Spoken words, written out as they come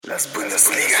Las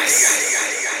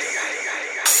Bundesligas.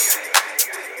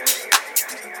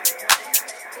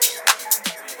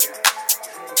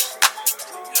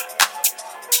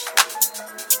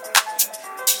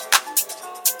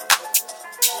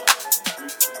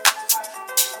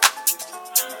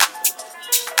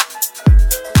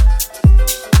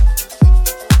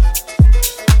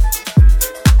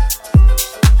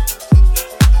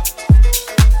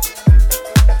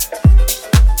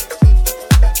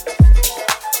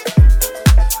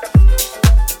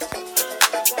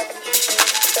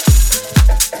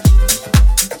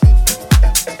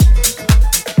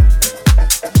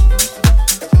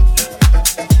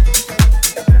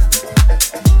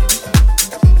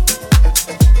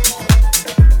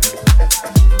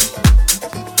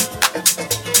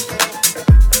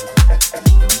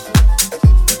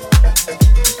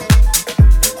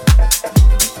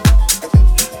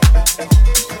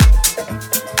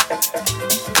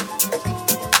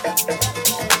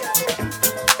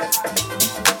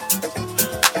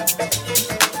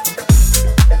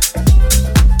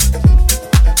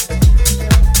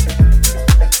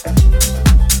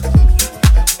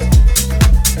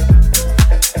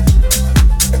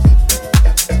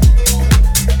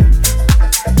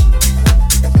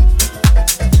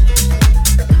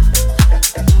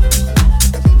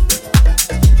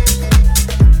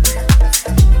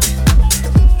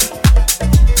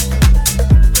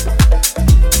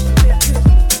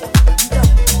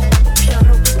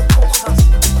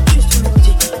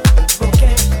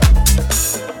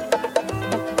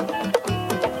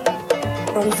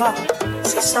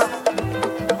 C'est ça.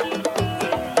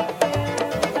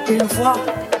 Une voix.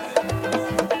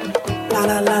 La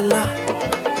la la la.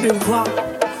 Une voix.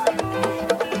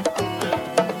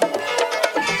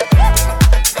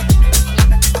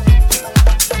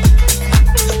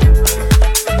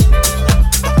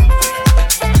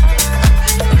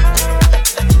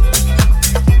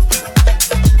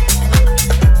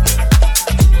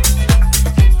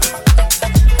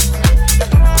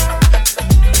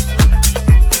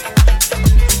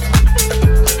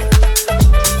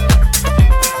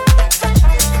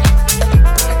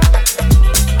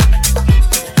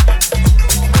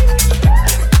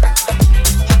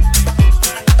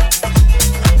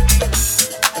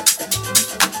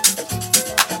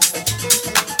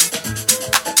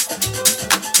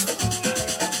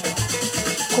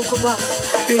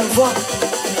 Une voix,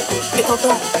 et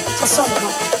t'entends, ça sort de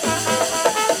moi.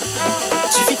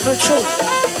 Suffit de peu de choses,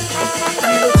 la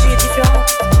mélodie est différente.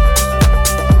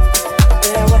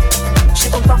 Eh ouais, je sais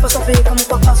qu'on ne parle pas sans payer comme on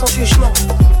parle pas sans jugement.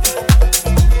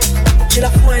 J'ai la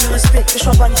foi et le respect, mais je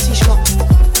vois pas ici, je mens.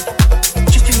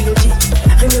 Juste une mélodie,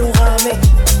 rimée ou ramée.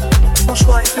 Mon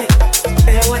choix est fait,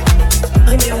 eh ouais,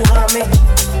 rimée ou ramée.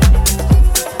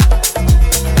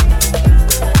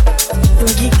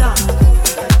 Une guitare.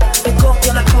 Les cordes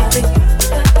bien accordées.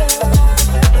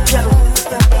 Piano.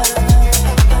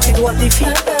 Les doigts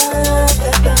défilent.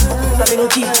 La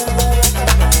mélodie.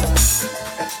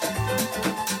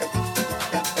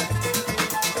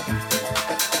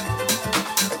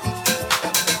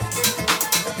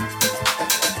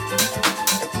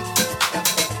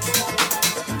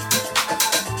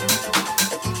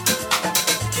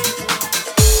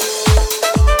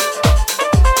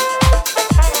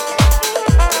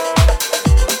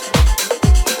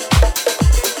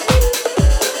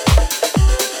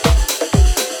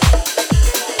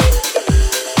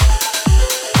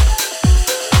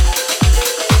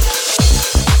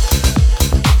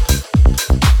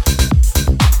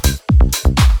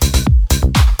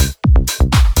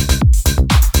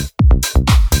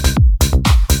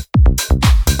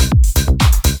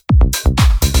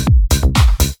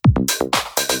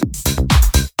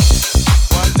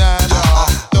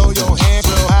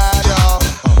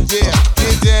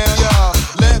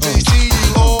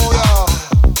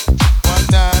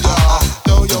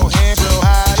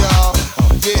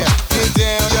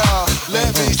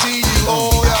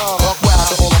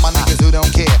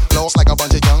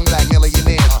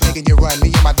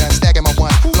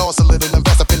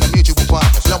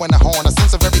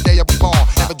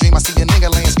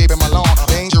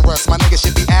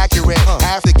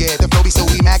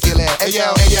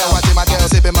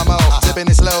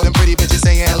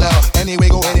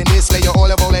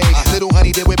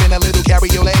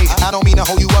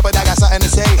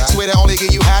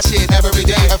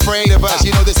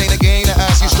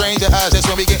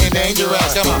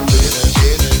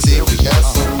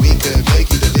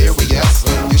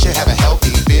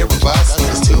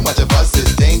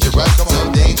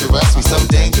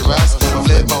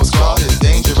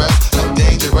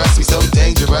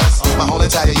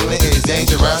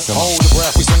 Hold the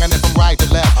breath, we swinging it from right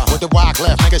to left. the rock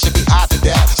left, nigga should be hot to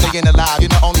death. Staying alive, you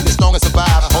know only the strongest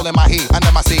survive. Holding my heat under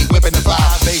my seat, whipping the fire.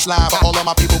 Baseline for all of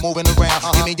my people moving around.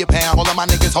 Give me your pound, all of my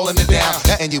niggas holding it down.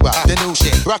 Cutting you up, the new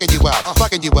shit, rocking you up,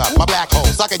 fucking you up. My black hole,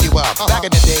 sucking you up. Back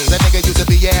in the days, that nigga used to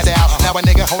be ass out. Now a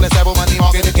nigga holding several money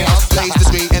market accounts. Blaze the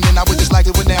street, and then I would just like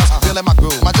to announce. Feeling my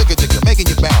groove, my jigger jigger, making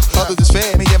you bounce. Others is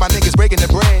fair, me and my niggas breaking the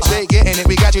bread. Straight getting it,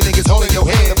 we got you niggas holding your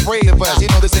head. Afraid of us, you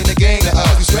know this ain't a game to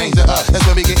us. You strange to us, that's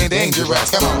when we getting dangerous.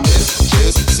 Come on, this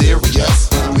is serious.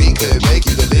 We could make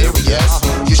you delirious.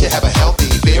 You should have a healthy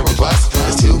fear of us.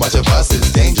 There's too much of us,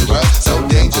 it's dangerous. So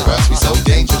dangerous, we so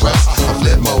dangerous. My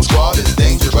flip mode squad is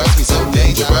dangerous. We so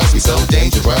dangerous, we so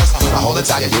dangerous. My whole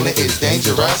entire unit is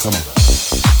dangerous. Come on.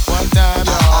 One time,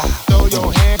 y'all, throw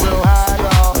your hands real high,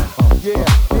 y'all. Yeah,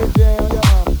 get down,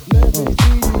 y'all. Let me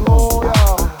see you all,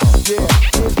 y'all. Yeah,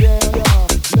 get down, y'all.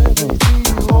 Let me see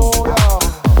you all, y'all.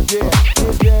 Yeah,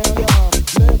 get down, y'all.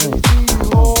 Let me see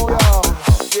you all, y'all.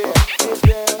 Yeah,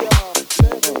 get down, y'all. Let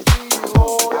me see you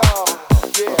all, y'all.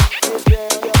 Yeah, get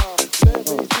down, y'all. Let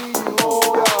me see you all,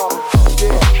 y'all.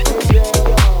 Yeah, get down,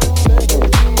 y'all. Let me see you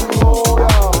all,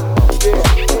 y'all. Yeah,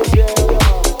 get down,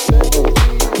 y'all. Let me see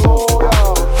you all,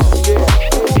 y'all. Yeah,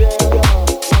 get down, y'all.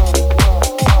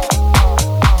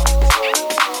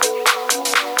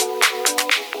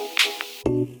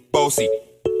 Bossy,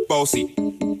 bossy,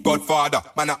 Godfather,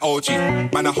 man a OG,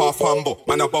 man a half humble,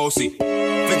 man a bossy.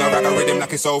 Fling a rag a rhythm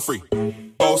like it's all free.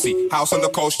 Bossy, house on the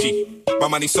coast G. My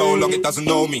money so long it doesn't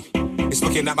know me. It's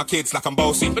looking at my kids like I'm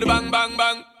bossy. Bang bang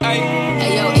bang, ay.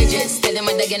 Hey yo, agents, tell them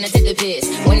they're gonna take the piss.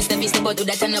 When it's the beast, about to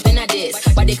that turn up in a diss.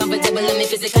 Body comfortable and me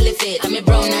physically fit. I'm a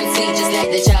brown and sweet just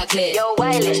like the chocolate. Yo,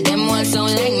 Wiley, them ones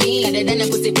sound like me. Other than a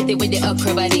pussy pretty with the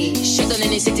upper body. Shut on in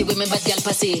the city with me bad girl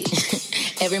pussy.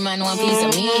 Every man want piece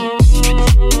of me.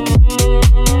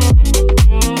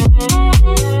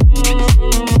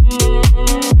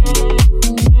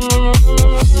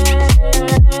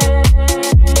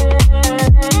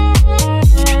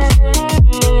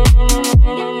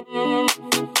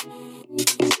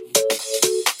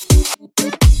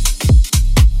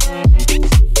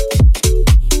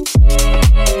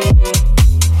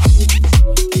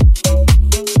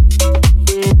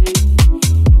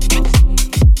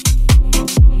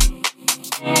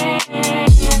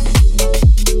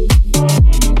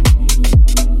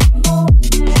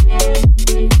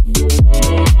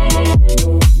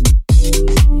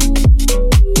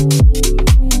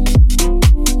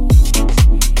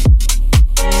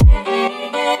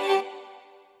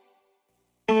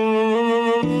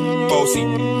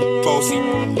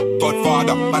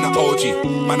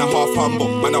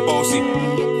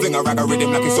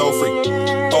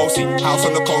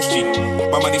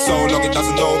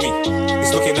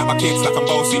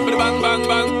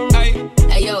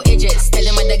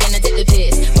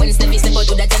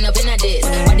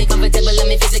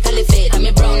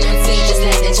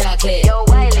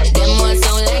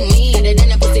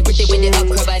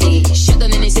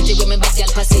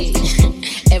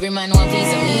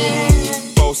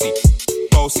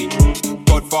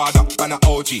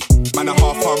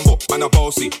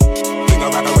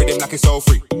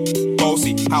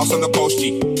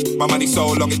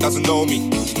 It doesn't know me.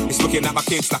 It's looking at my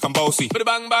kids like I'm bossy.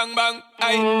 Bang bang bang,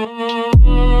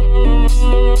 ay.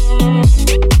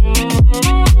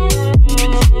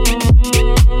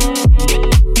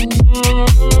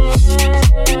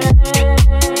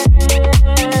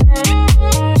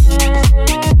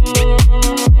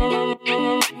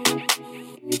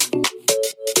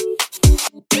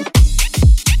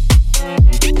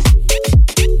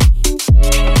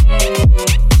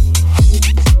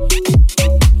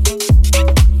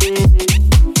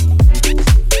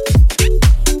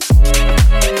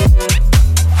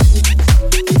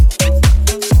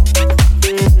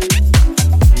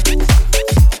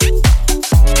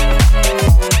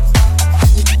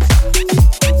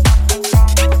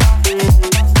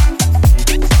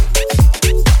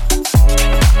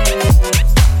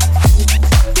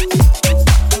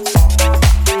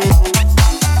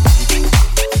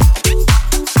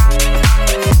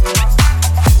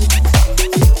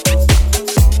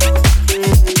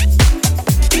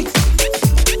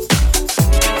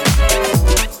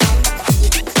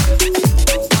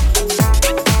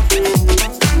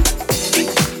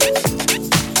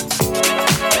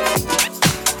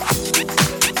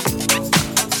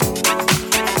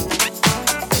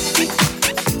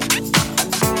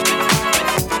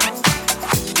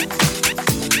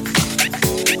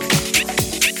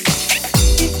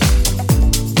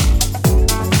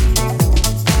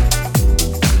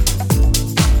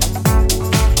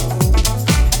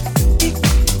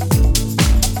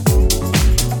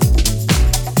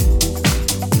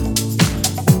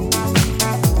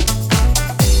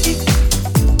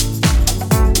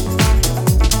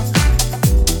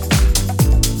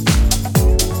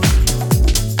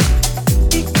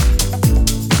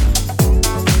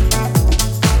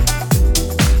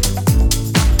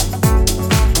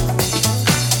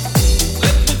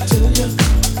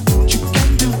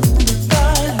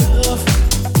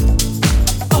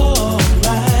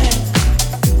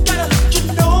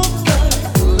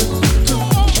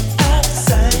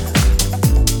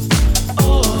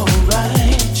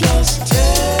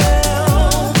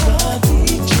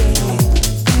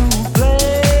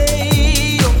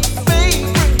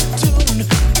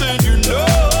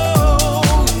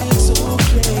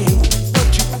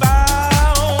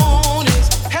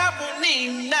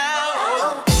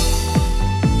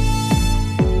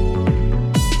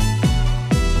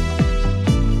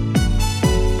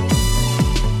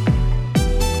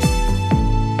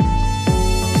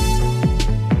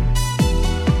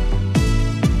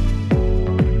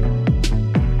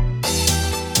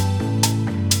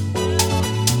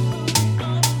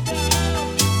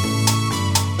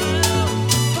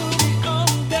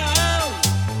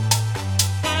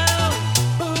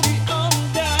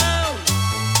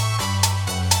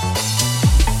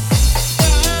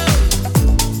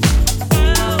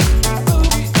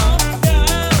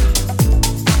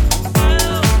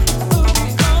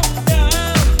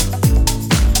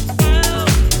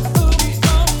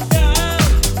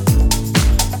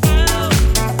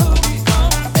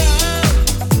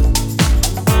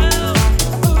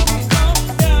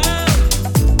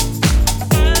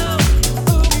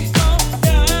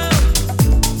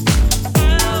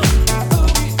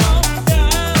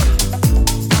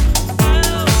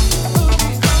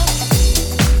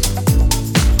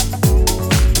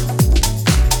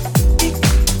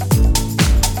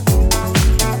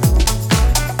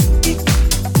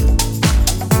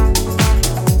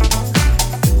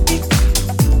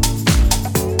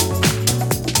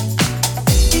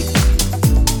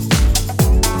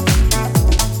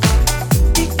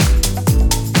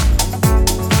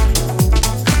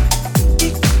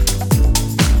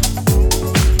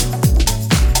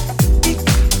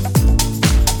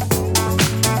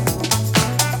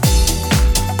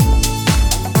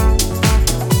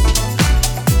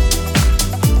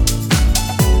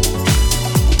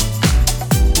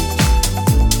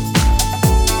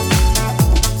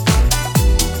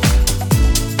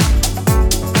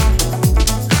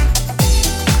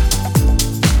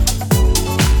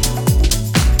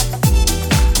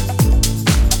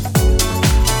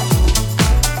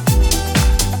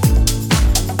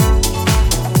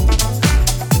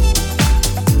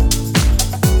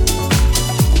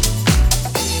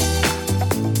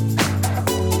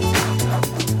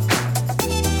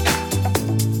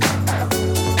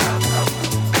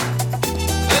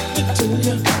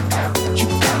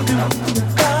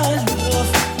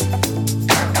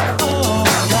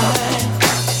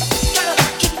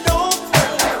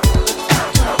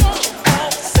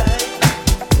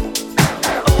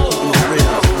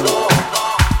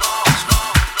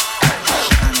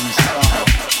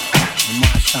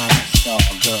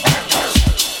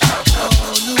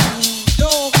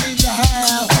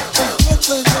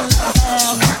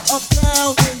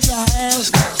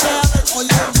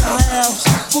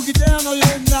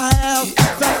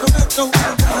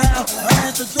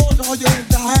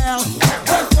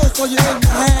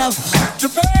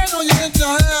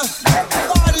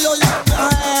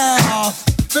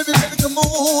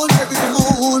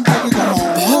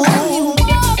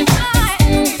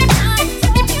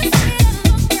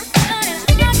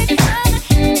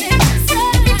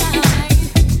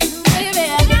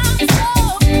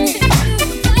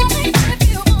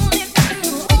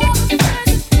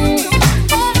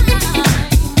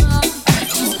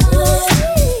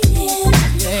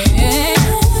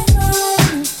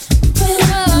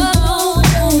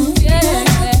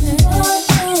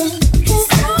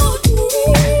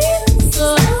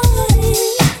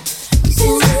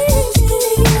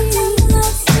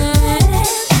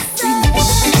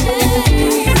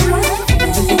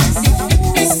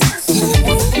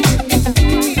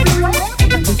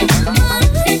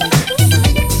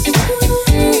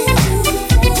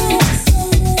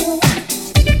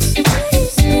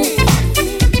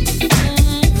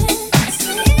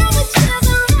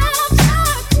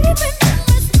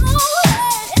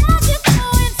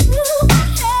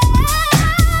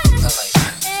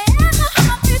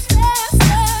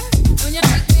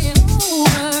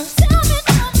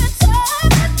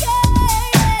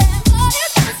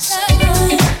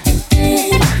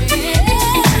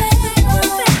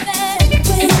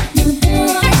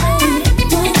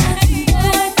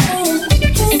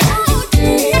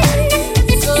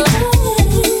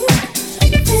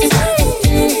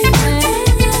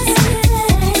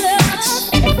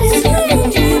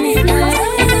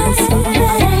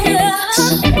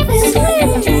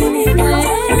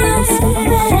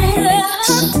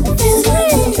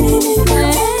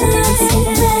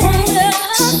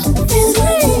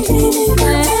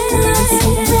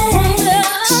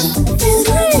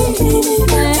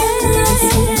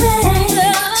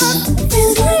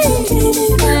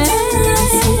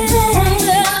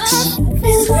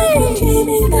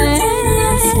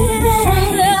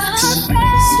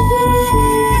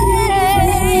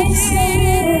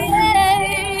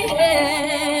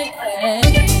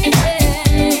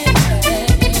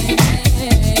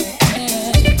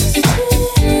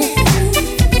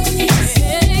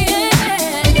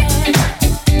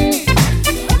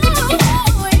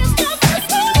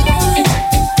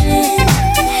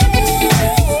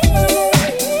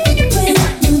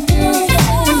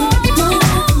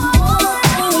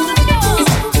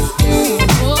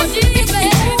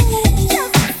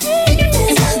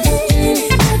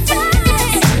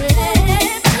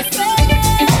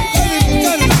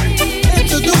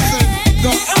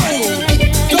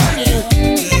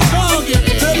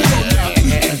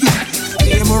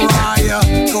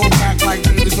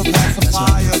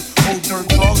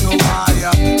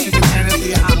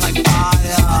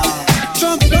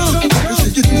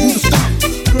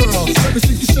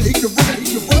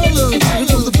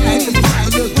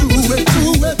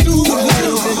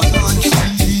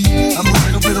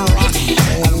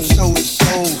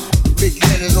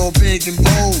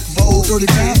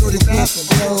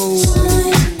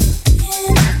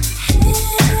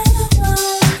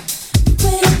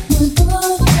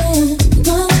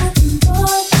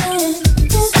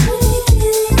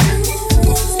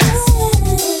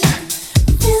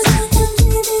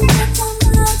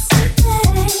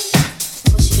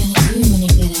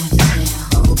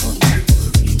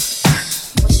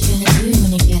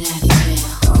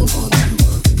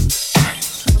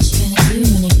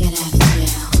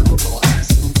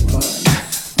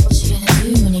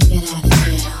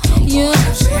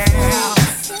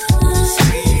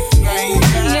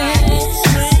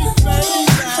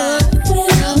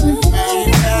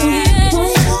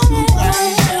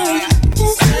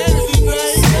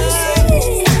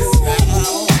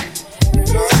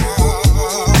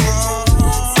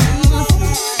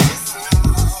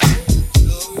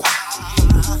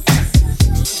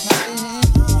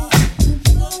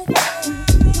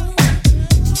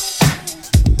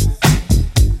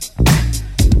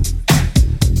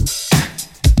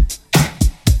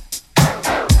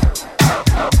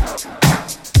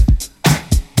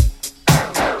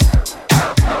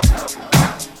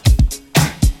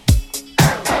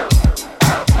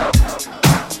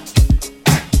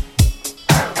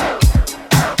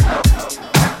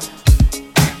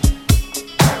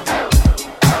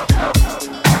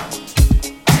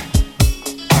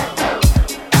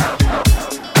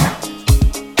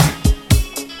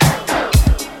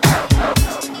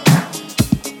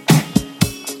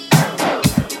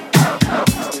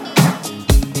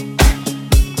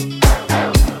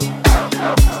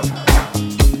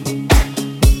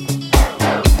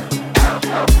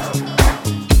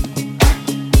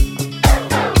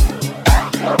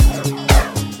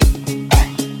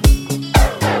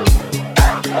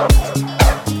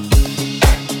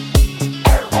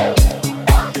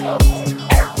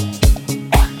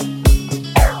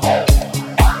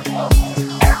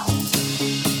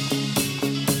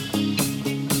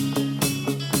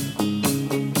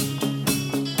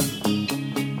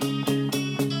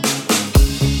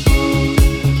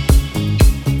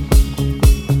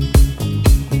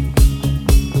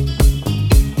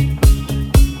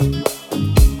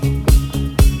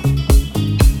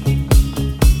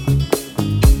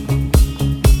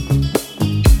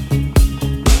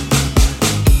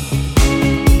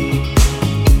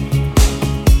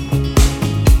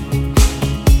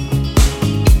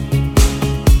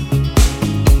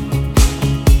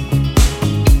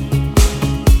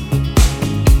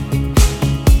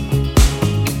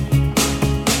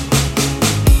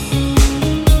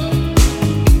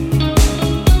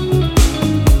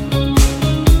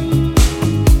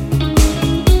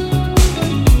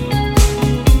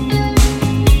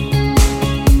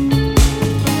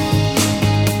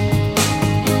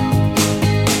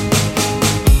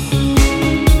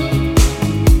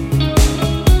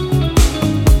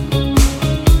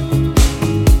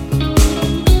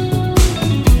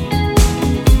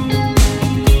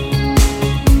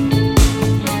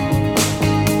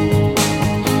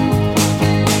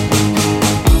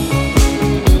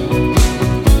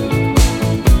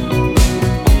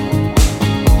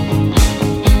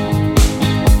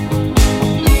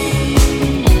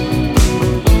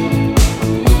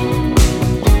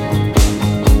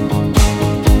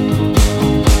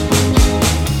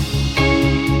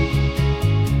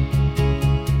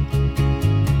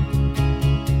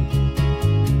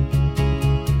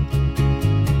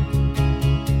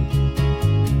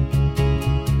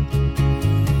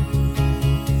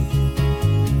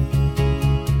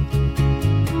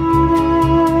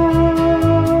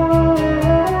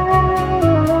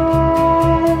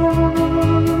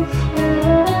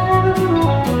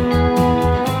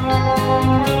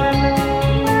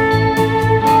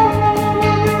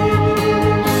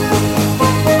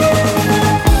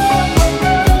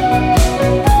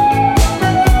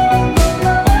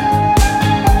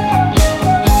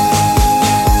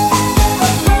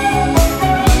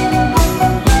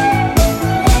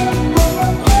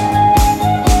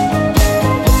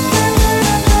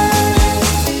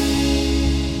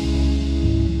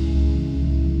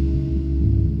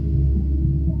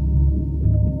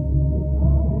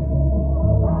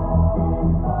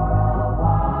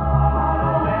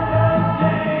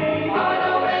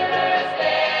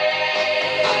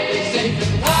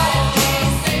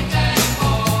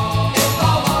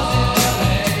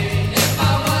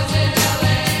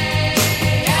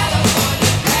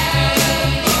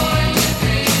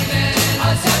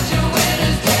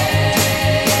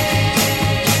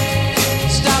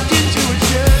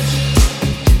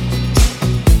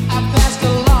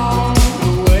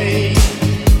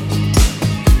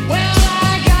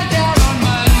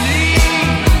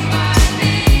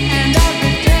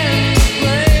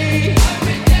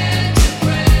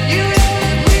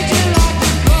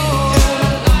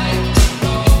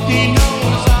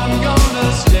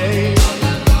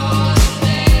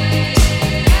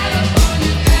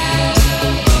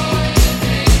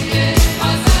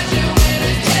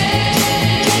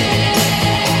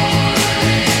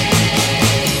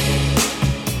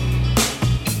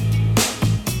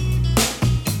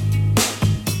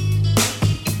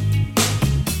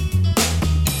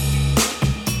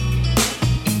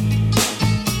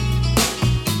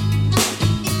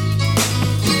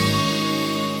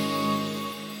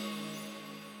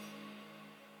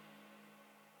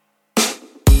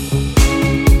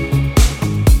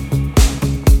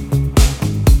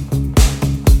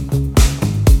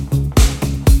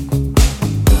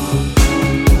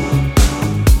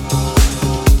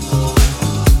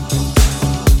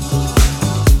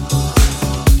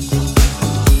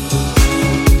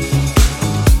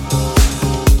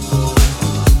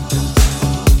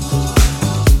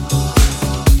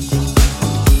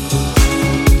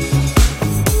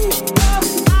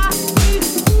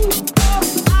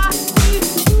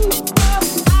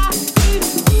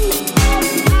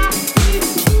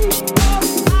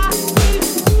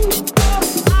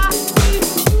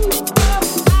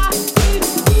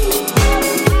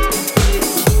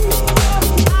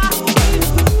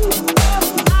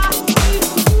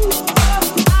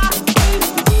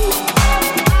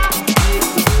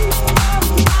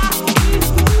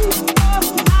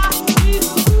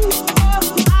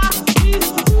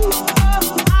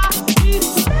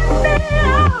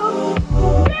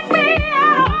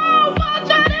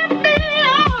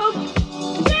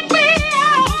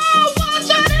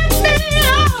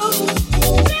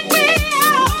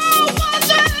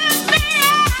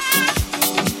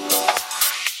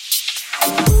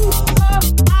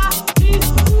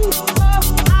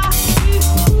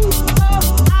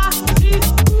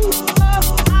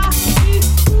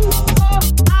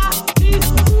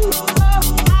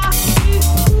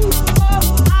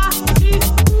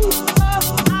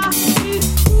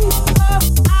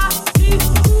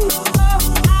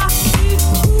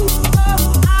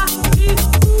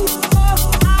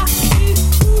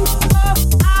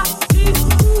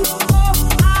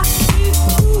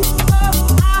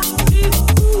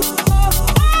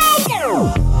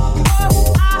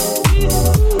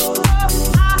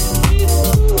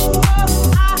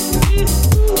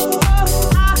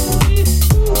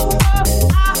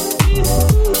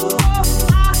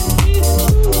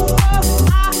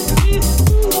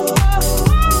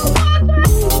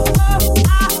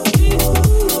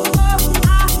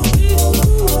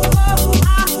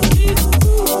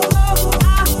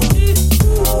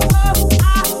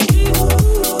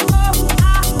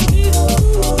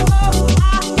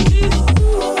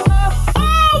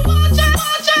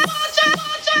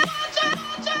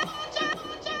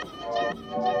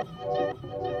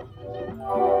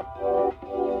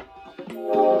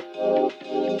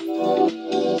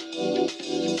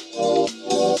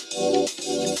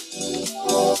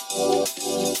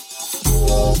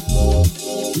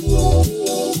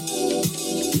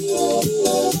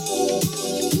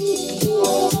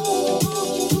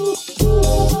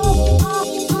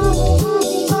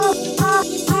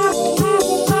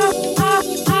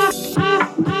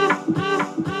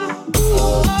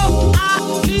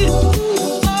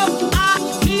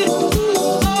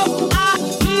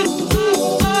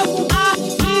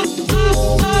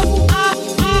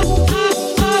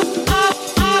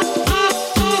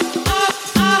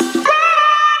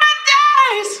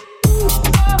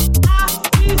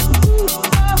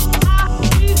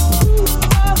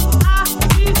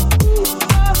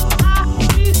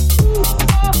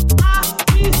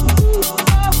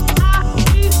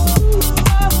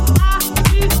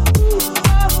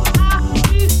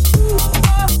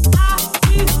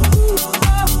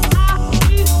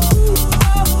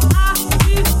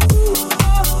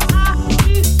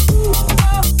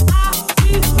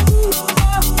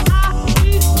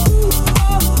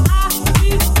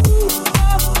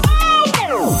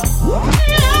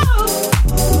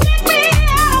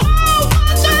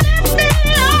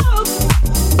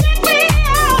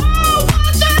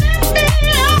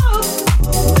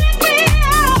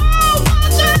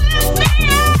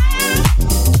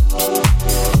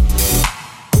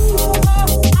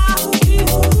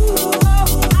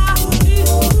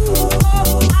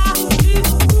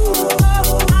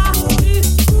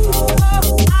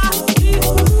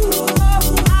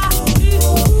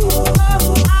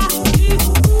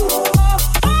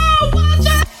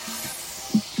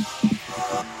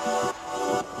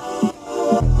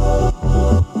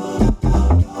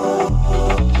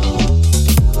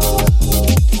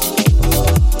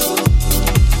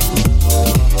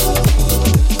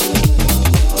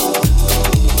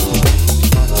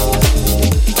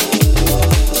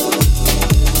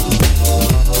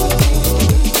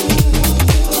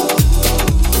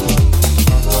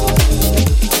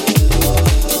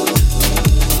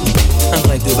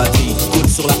 batterie coule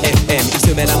sur la FM. Il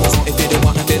se mêle à mon son et fait de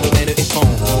moi un phénomène étrange.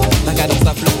 La cadence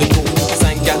à fleur de peau,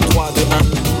 5, 4, 3, 2,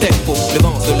 1, tempo. Le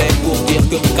vent se lève pour dire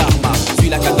que mon karma suit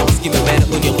la cadence qui me mène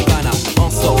au nirvana.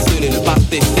 Ensorcelé, le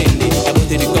pacte est scellé. La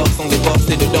beauté du corps sont des forces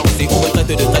et de danser. On me traite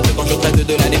de traite quand je traite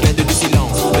de la défaite du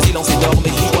silence. Le silence est d'or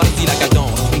mais je choisis la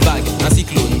cadence. Une vague, un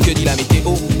cyclone, que dit la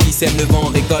météo? Qui sème le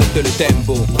vent récolte le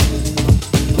tempo.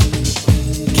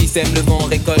 Qui sème le vent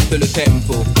récolte le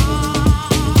tempo.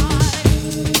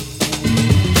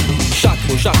 Chaque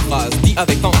mot, chaque phrase, dit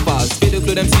avec emphase. Fais de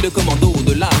Claude MC le commando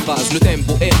de la phase. Le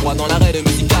tempo est roi dans l'arrêt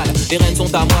musical. Les rênes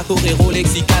sont à moi, torero,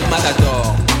 lexical,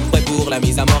 matador. Prêt pour la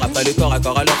mise à mort après le corps à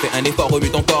corps. Alors fais un effort, remue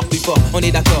ton corps plus fort. On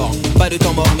est d'accord, pas de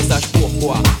temps mort, mais sache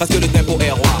pourquoi. Parce que le tempo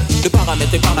est roi. Le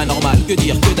paramètre est paranormal, que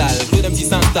dire, que dalle. Claude MC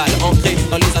s'installe, ancré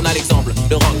dans les annales. Exemple,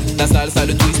 le rock, la salsa,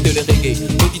 le twist, le reggae.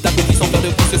 Petit à petit sans faire de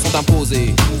pouce se sont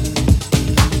imposés.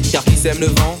 Car qui sème le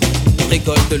vent,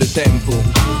 récolte le tempo.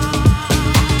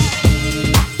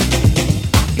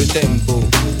 Le tempo.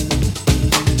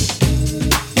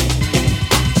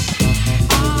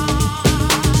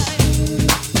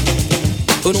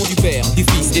 Au nom du Père, du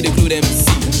Fils et de Claude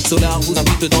MC, Solaar vous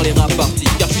invite dans les rap parties.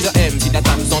 Car je suis à M, si la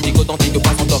table authentique, authentique,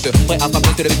 pas en torque. Prêt à frapper,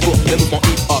 se lever pour le mouvement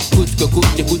hip-hop. Coûte que coûte,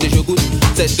 j'écoute et je goûte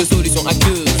cette solution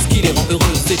aqueuse qui les rend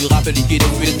heureux. C'est du rap liquide,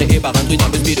 filtré par un truc un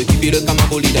peu speed qui file comme un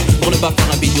bolide. Pour ne pas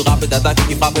faire un beat du rap d'attaque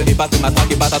qui frappe et pas te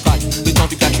matraque et pas t'attraque. Le temps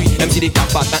du clash, oui, MC des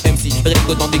capates, un MC réel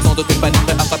authentique sans aucune panique.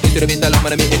 Prêt à frapper, se lever talent,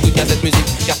 mon ami, écoute bien cette musique.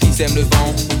 Car qui sème le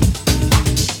vent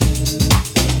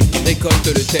récolte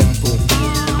le tempo.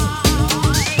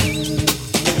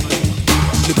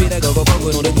 Le pédagogue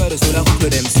au nom de code sur la route de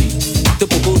l'MC te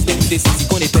propose d'écouter ceci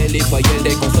qu'on épelle les voyelles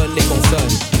des consonnes, les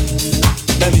consonnes.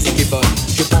 La musique est bonne,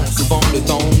 je prends souvent le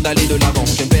temps d'aller de l'avant.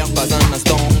 Je ne perds pas un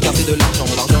instant, car c'est de l'argent.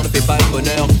 L'argent ne fait pas le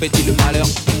bonheur, fait-il le malheur?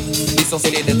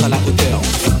 L'essentiel est d'être à la hauteur.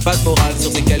 Pas de morale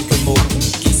sur ces quelques mots.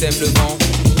 Qui sème le vent,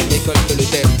 récolte le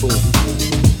tempo.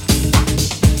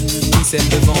 Qui sème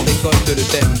le vent, récolte le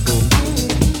tempo.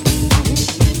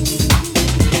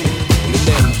 Le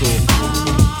tempo.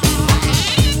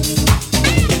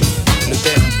 Le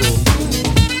tempo.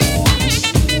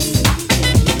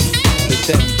 Le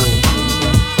tempo.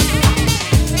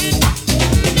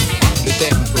 Le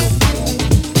tempo.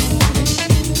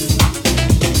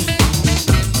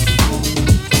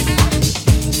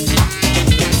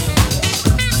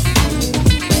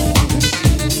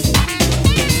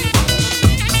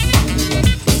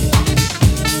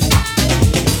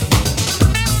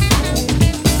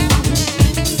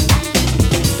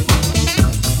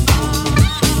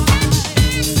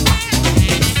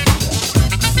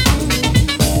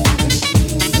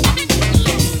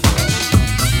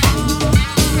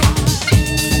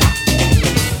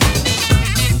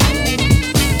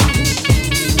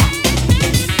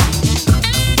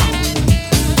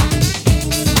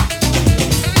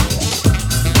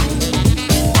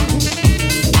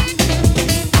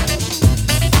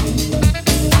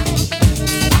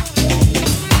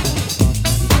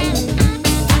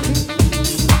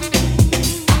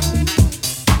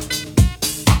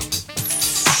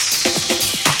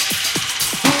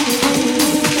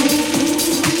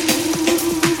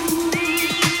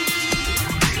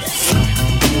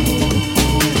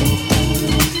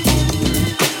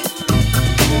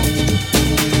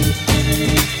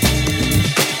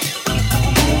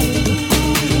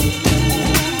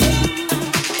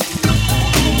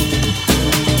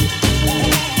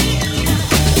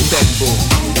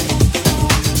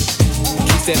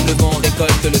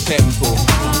 récolte le tempo.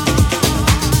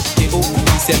 Et oh,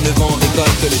 qui sème le vent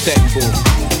récolte le tempo.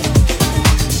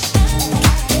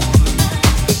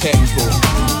 Le tempo.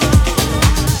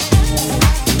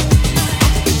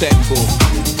 Le tempo.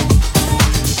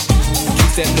 Qui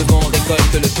sème le vent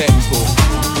récolte le tempo.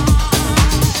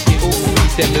 Et oh,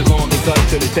 qui sème le vent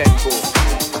récolte le tempo.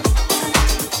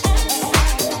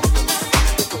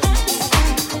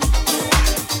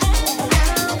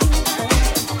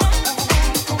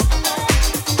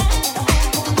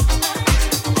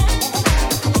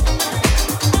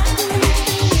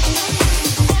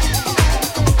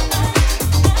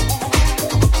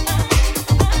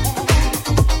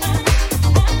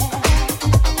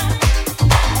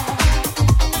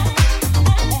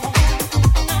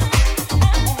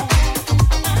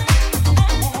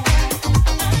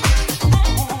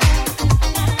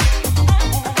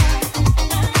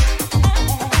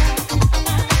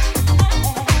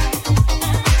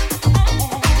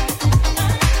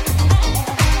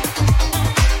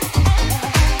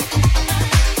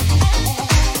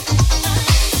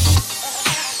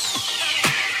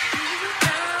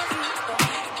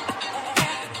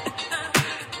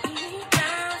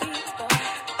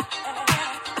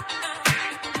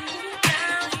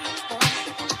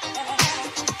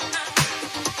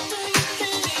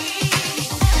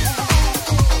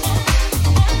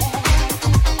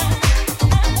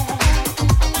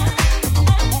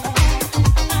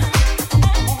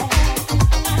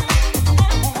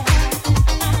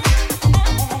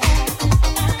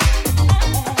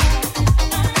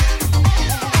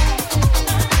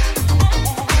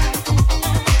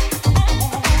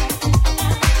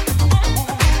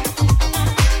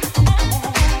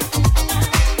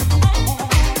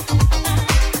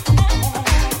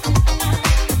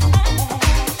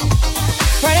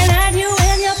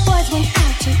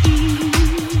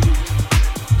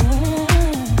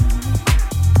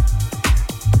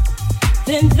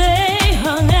 Then they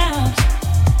hung out,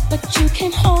 but you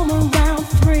came home around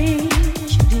 3.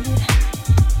 Yes, you did.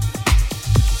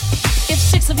 If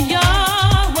 6 of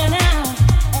y'all went out,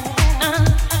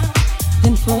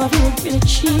 then 4 of you were really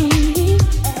cheap.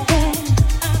 Yeah.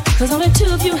 'Cause only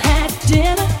 2 of you had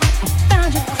dinner. I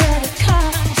found your credit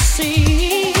card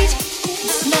receipt.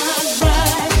 It's not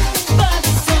right, but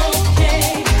it's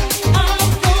okay. I'm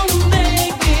gonna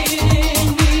make it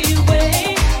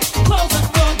anyway. Close the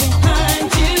door behind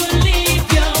you, leave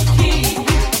your key.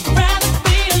 Rather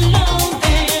be alone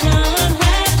than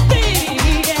unhappy.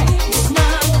 It's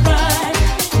not right,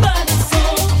 but it's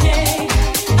okay.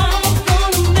 I'm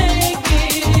gonna make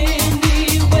it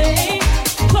anyway.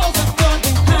 Close the door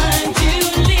behind you,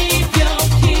 leave your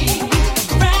key.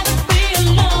 Rather be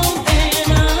alone than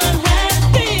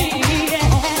unhappy.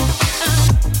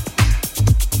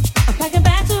 I'm packing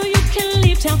back so you can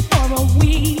leave town for a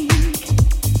week.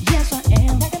 Yes, I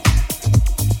am.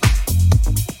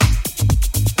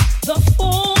 The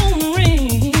phone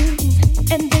rings,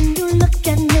 and then you look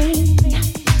at me.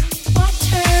 I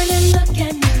turn and look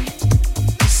at me.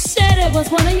 You said it was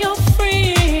one of your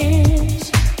friends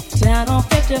down on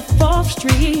 54th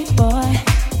Street, boy.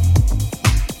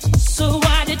 So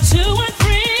why did 2 and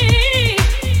 3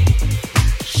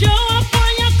 show up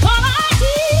on your call ID?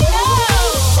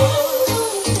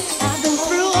 I've been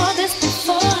through all this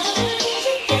before.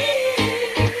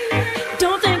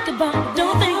 Don't think about it,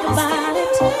 don't think about it.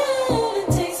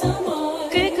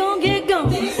 Get gone, get gone.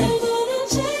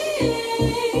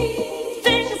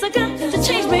 Things are got to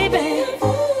change, baby.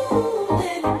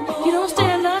 You don't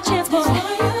stand a chance, boy.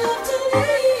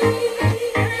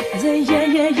 I say, yeah,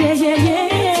 yeah, yeah, yeah, yeah,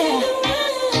 yeah.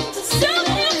 So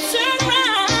you turn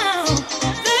around.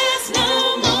 There's no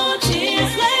more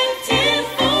tears left here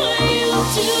for you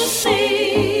to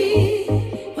see.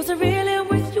 Was it really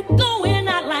worth you going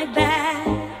out like that?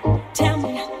 Tell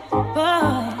me,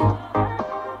 boy.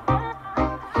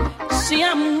 See,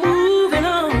 I'm moving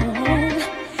on,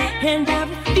 and I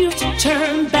refuse to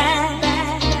turn back.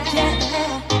 Yeah.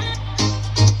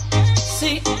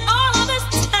 See, all of this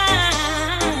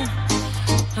time,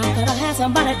 I thought I had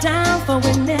somebody down for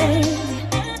Whitney.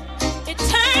 It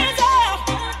turns out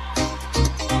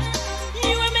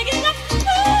you were making a fool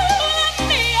of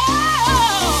me.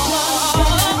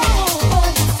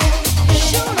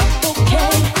 Sure,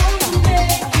 okay.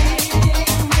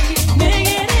 Make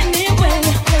it anyway.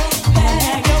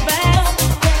 Pack your bags,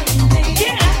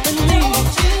 get up and leave.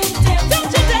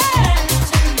 Don't you dare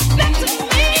back to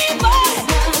me, boy.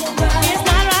 It's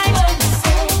not right.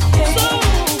 So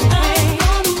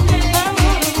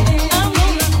I'm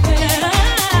gonna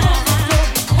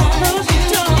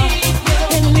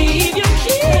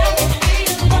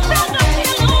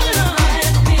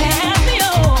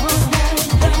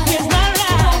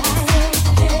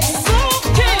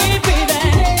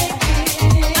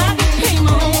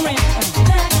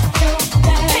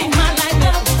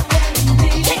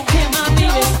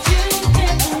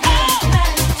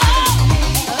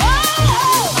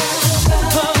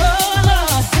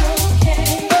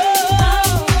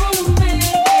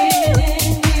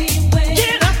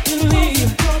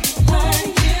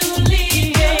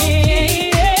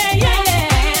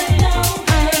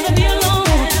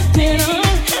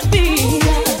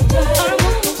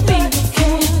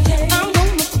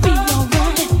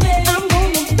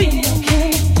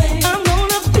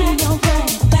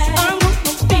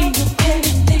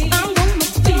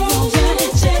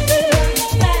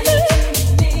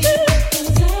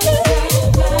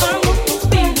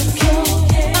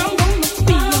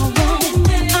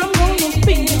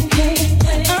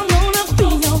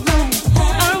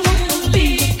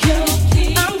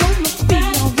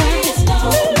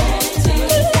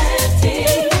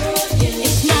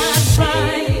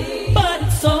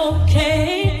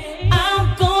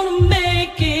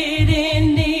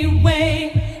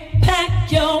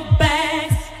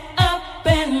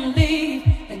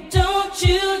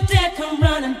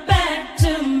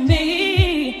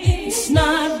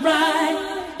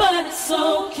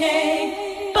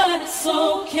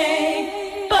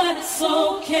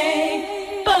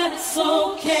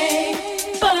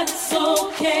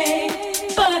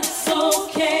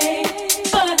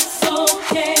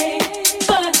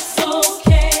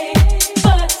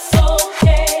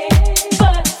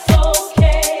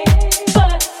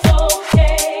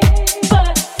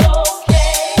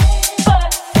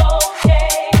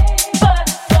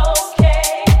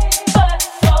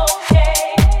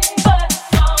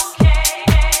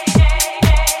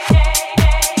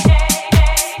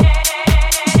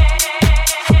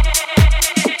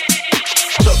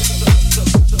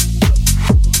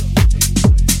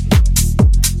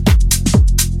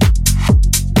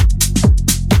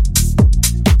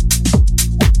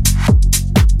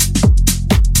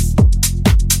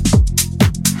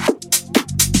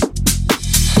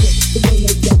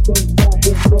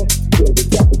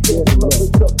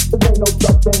no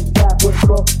such thing as halfway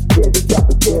crook. Scared to death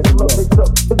and scared to look, they shook.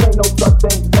 Cause ain't no such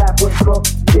thing as halfway crook.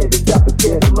 Scared to death and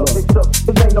scared to look, they shook.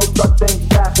 Cause ain't no such thing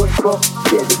as halfway crook.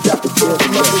 Scared to death and scared to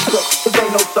look, they shook. Cause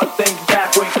ain't no such thing as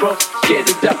halfway crook. Scared to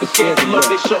death and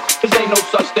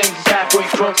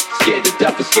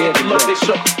scared to look, they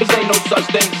shook. Cause ain't no such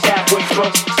thing as halfway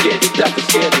crook. Scared to death and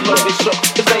scared to look, they shook.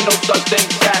 Cause ain't no such thing as halfway crook. Scared to death and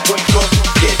scared to look, they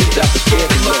shook. Cause ain't no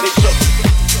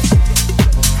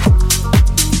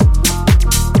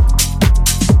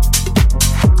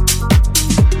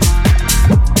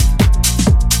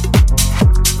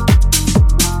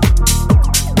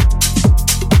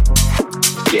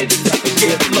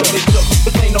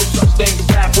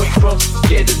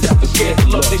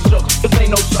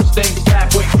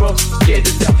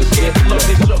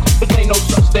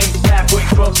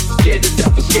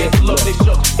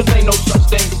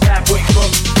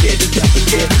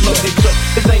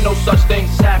such thing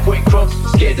as halfway crook.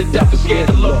 Scared to death and scared to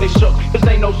look, they shook.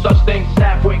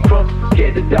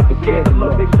 Scared to death and scared to look,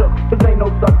 they shook. Cause ain't no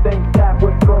such thing as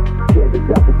halfway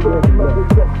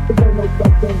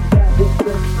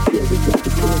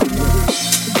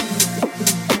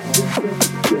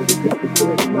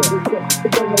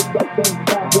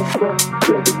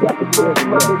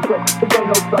Scared to death and scared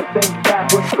to look, they shook. Cause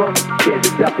ain't no such thing as halfway crook. Scared to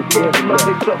death and scared to look, they shook. Cause ain't no such thing as halfway crook. Scared to death and scared to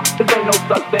look, they shook. Cause ain't no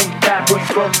such thing as halfway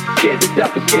crook. Scared to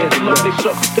death and scared to look, they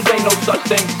shook. Cause ain't no such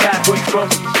thing as halfway crook.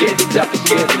 Scared to death and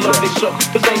scared to look, they shook.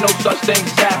 Cause ain't no such thing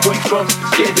as halfway crook.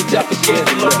 Scared to death and scared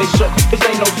to look, they shook. Cause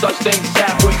ain't no such thing as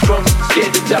halfway crook.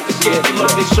 Scared to death and scared to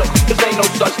look, they shook. Cause ain't no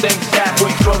such thing as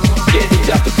halfway crook. Scared to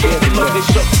death and scared to look.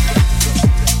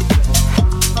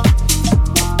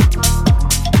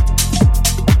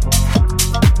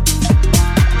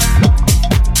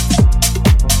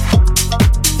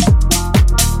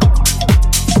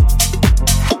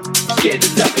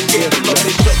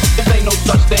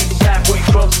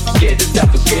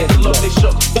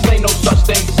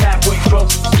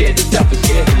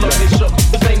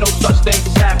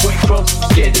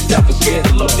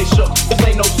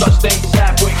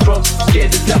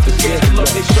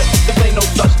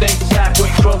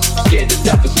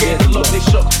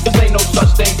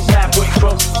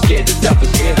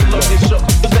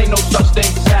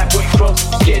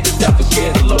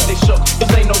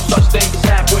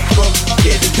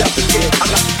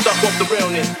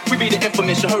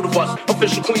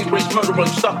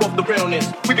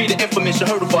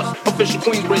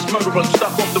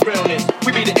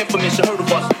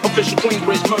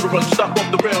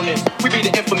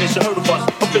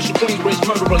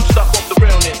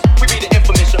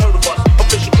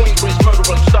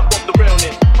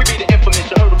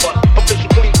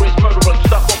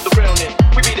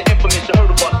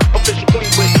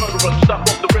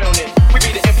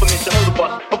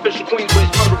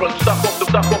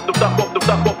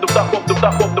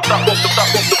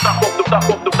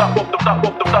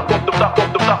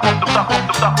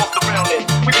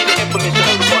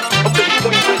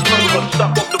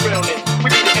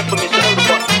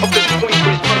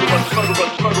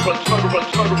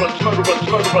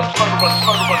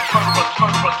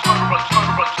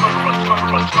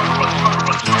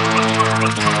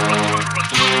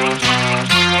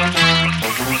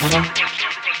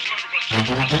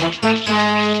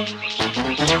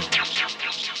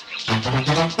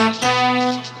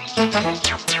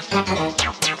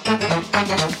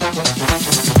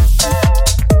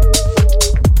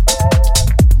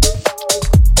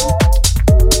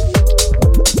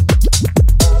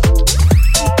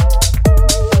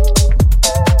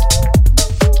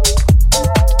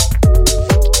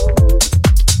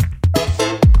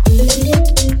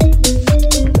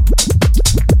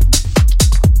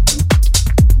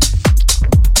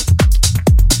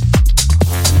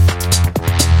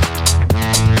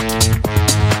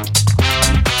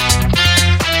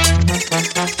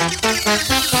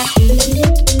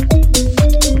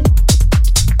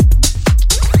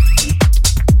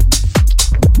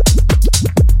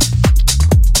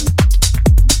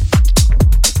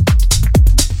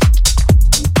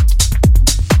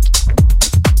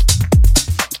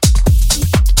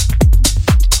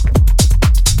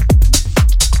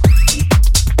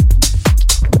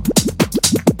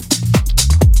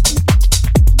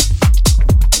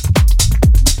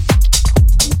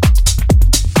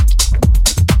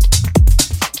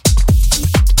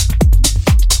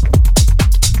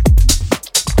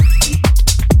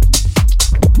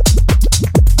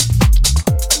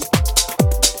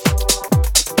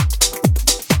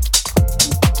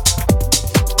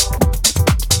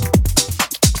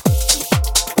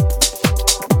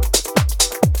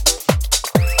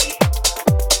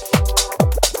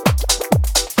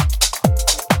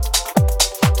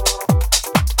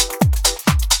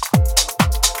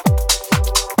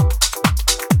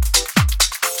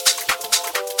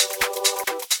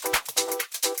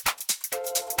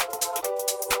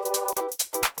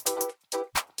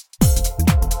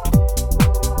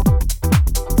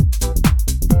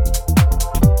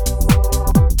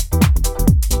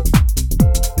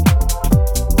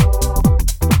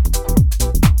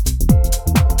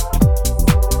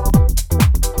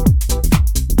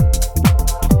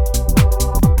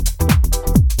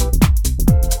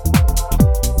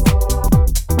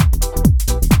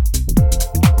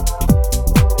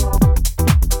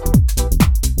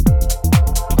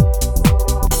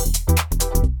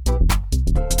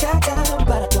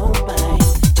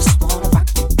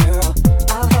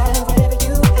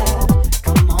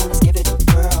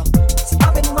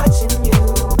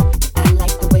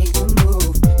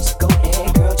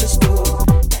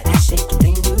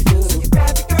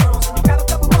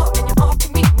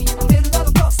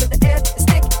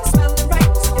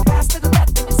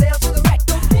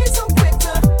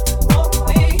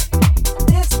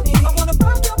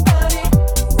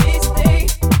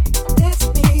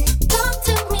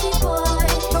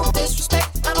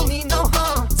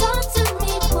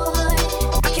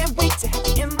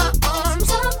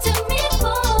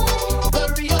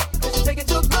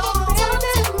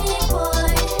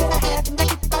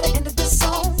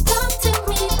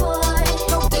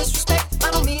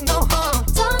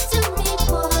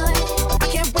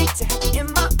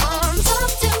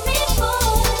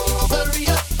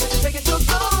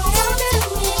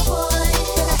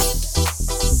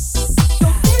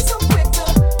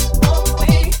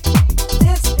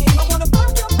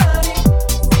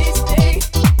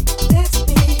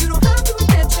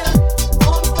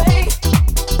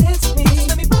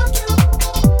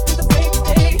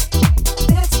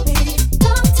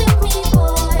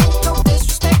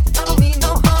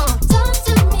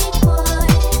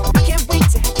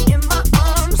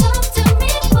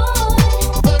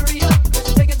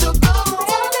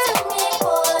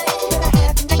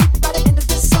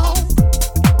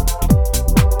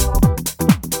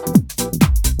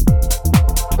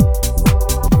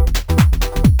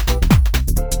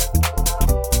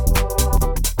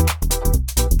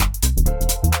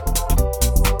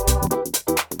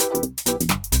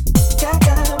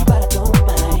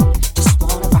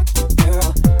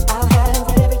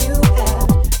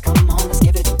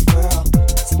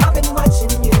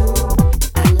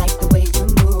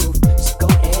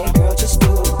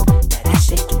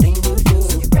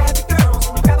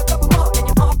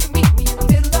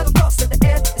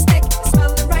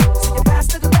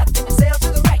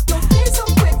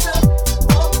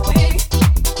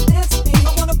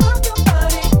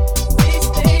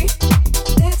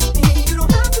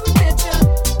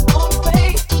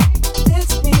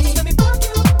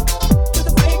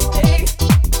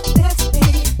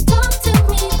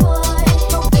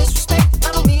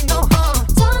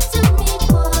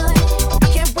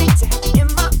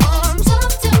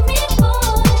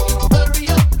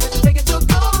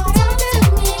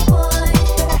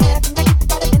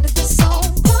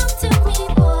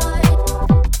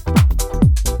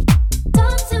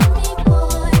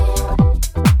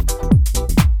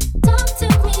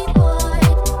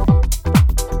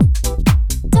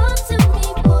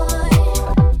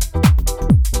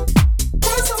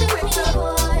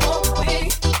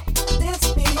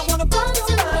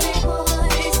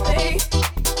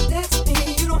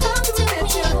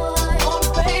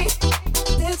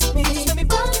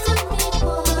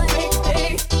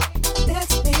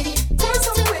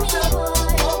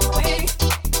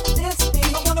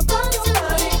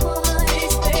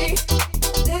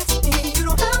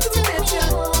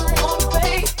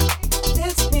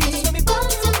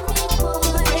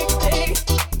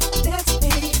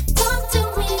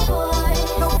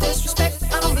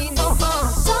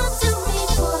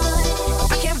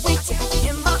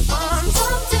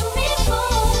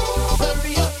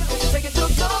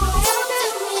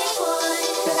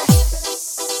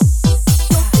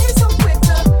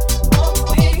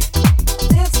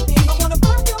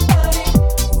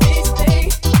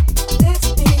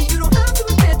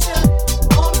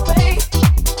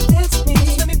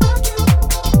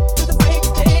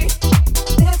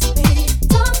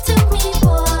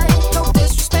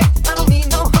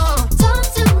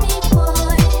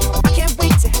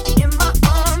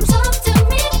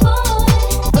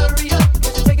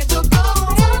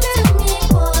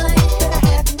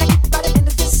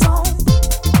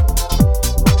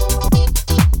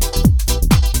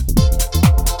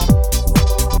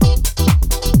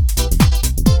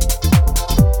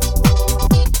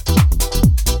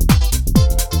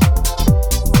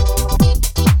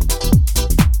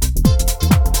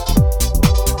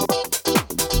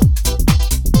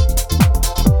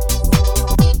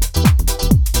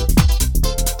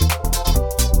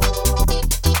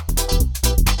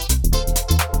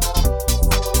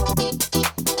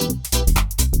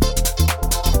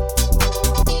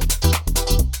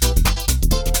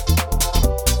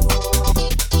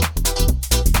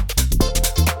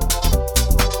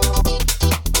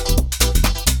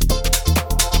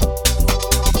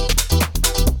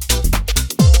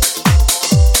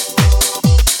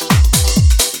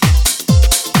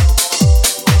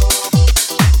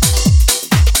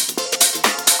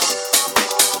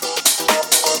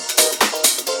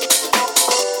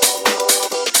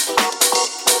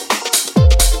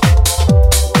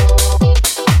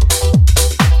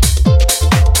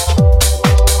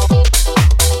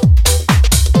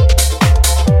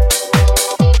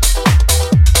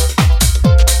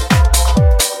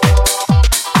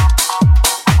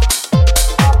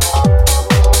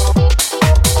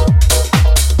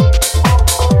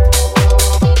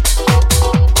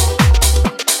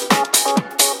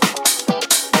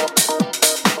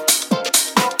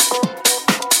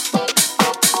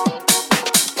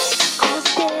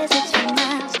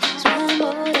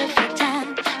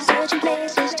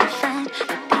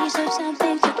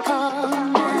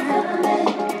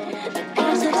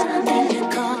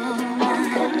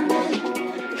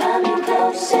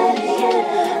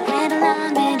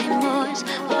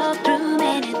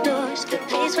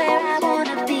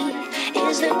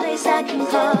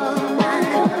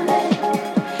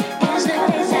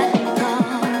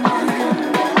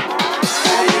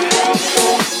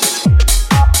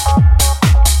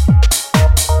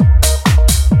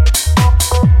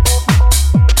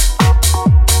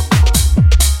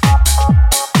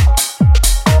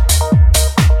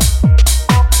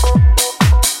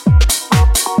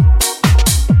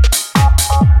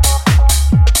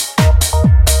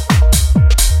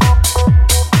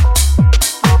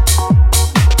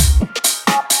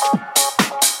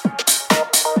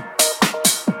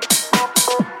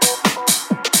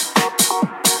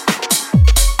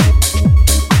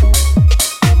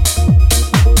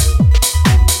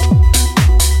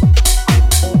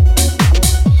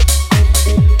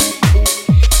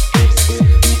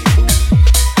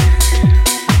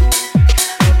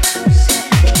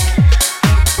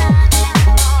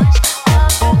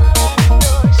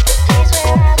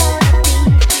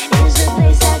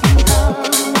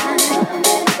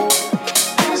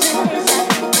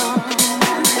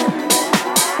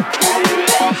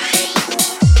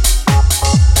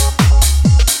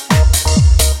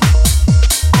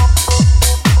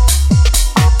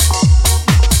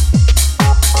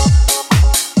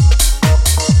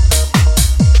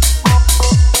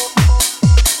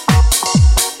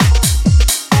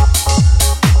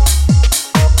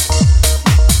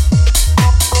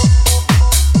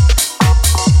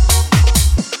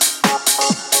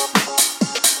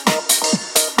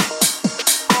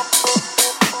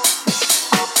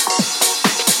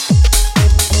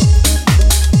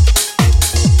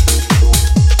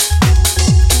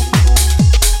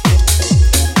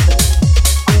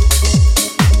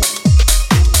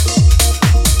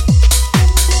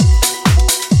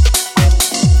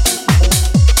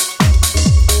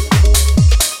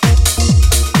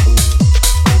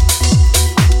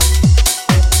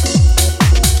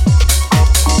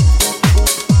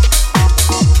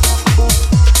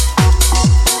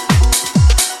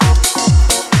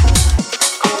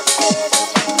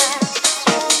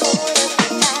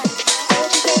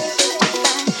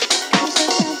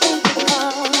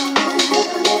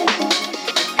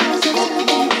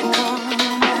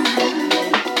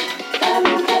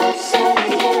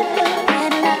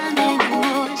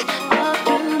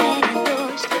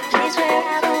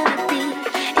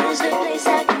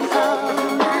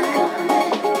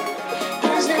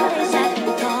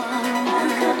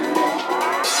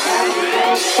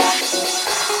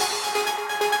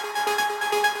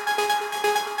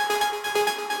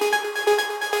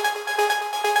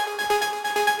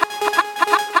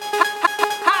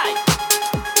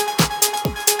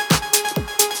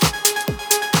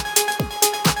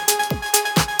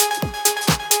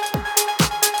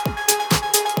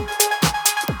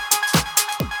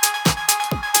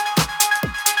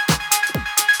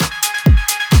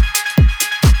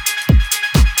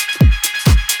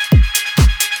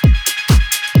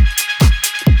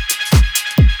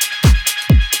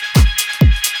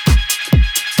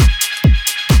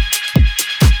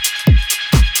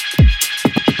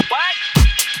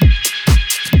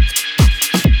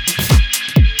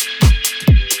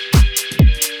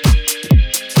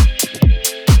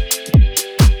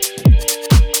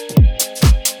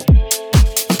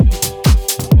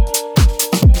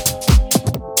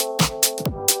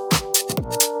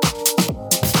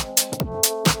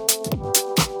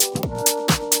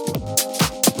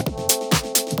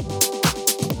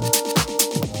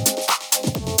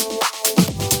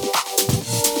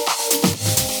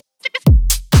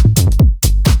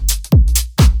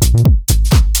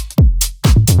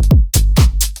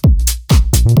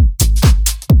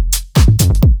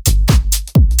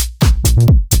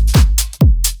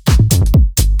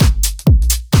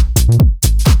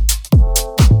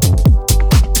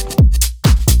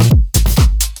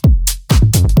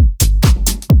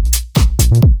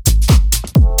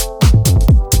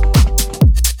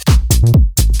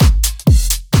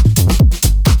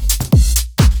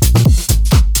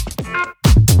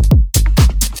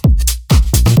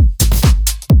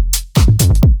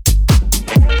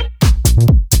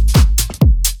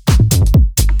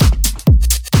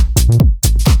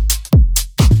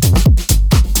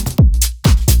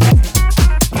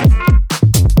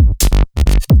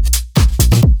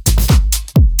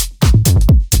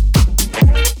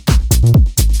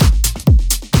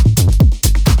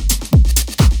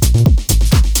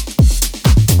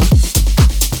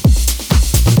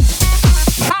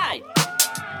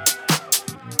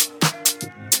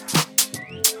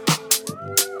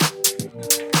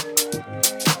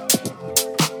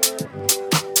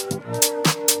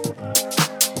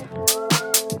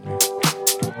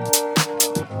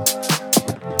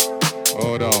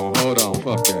 Hold on,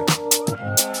 fuck that.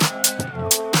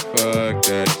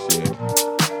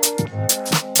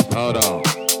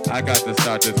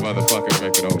 start this motherfucking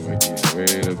record over again.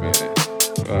 Wait a minute.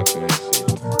 Fuck that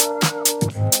shit.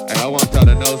 Hey, I want y'all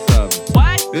to know something.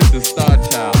 What? This is Star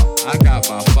Child. I got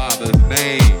my father's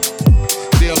name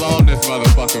still on this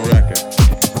motherfucking record.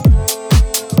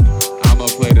 I'ma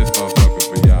play this motherfucker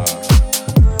for y'all.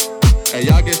 Hey,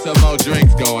 y'all get some more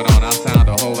drinks going on. I sound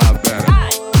a whole lot better.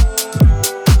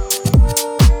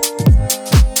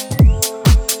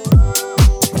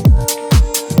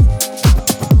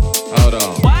 Hold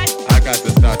on. What? I got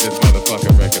to start this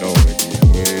motherfucking record over again.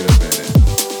 Wait a minute.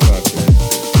 Fuck this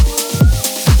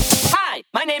shit. Hi,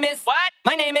 my name is what?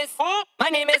 My name is who? My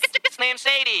name is Slim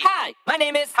Shady. Hi, my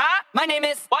name is My name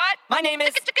is what? My name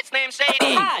is Slim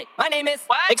Shady. Hi, my name is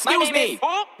what? Excuse me.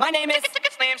 Who? My name is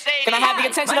Slim Shady. Can I have the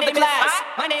attention of the class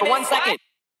for 1 second?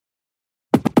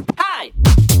 Hi.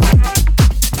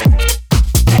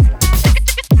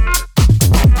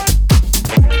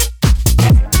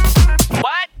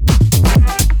 What?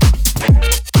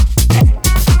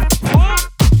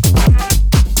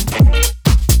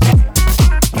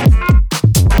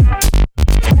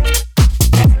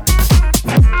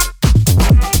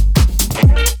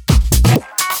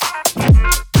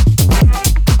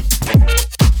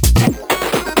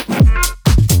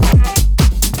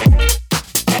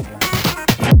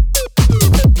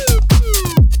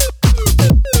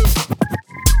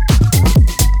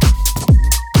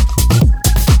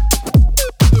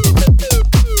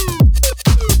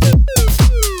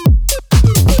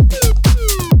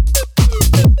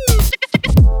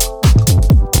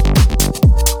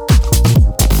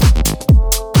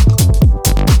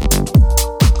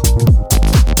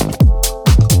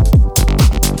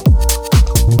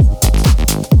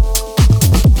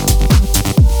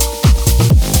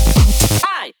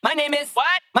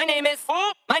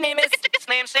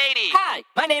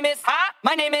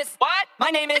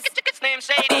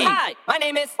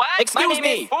 Excuse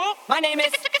me. My name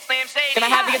is Slim Shady. Can I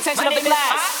have the attention of the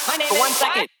class for 1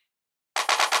 second?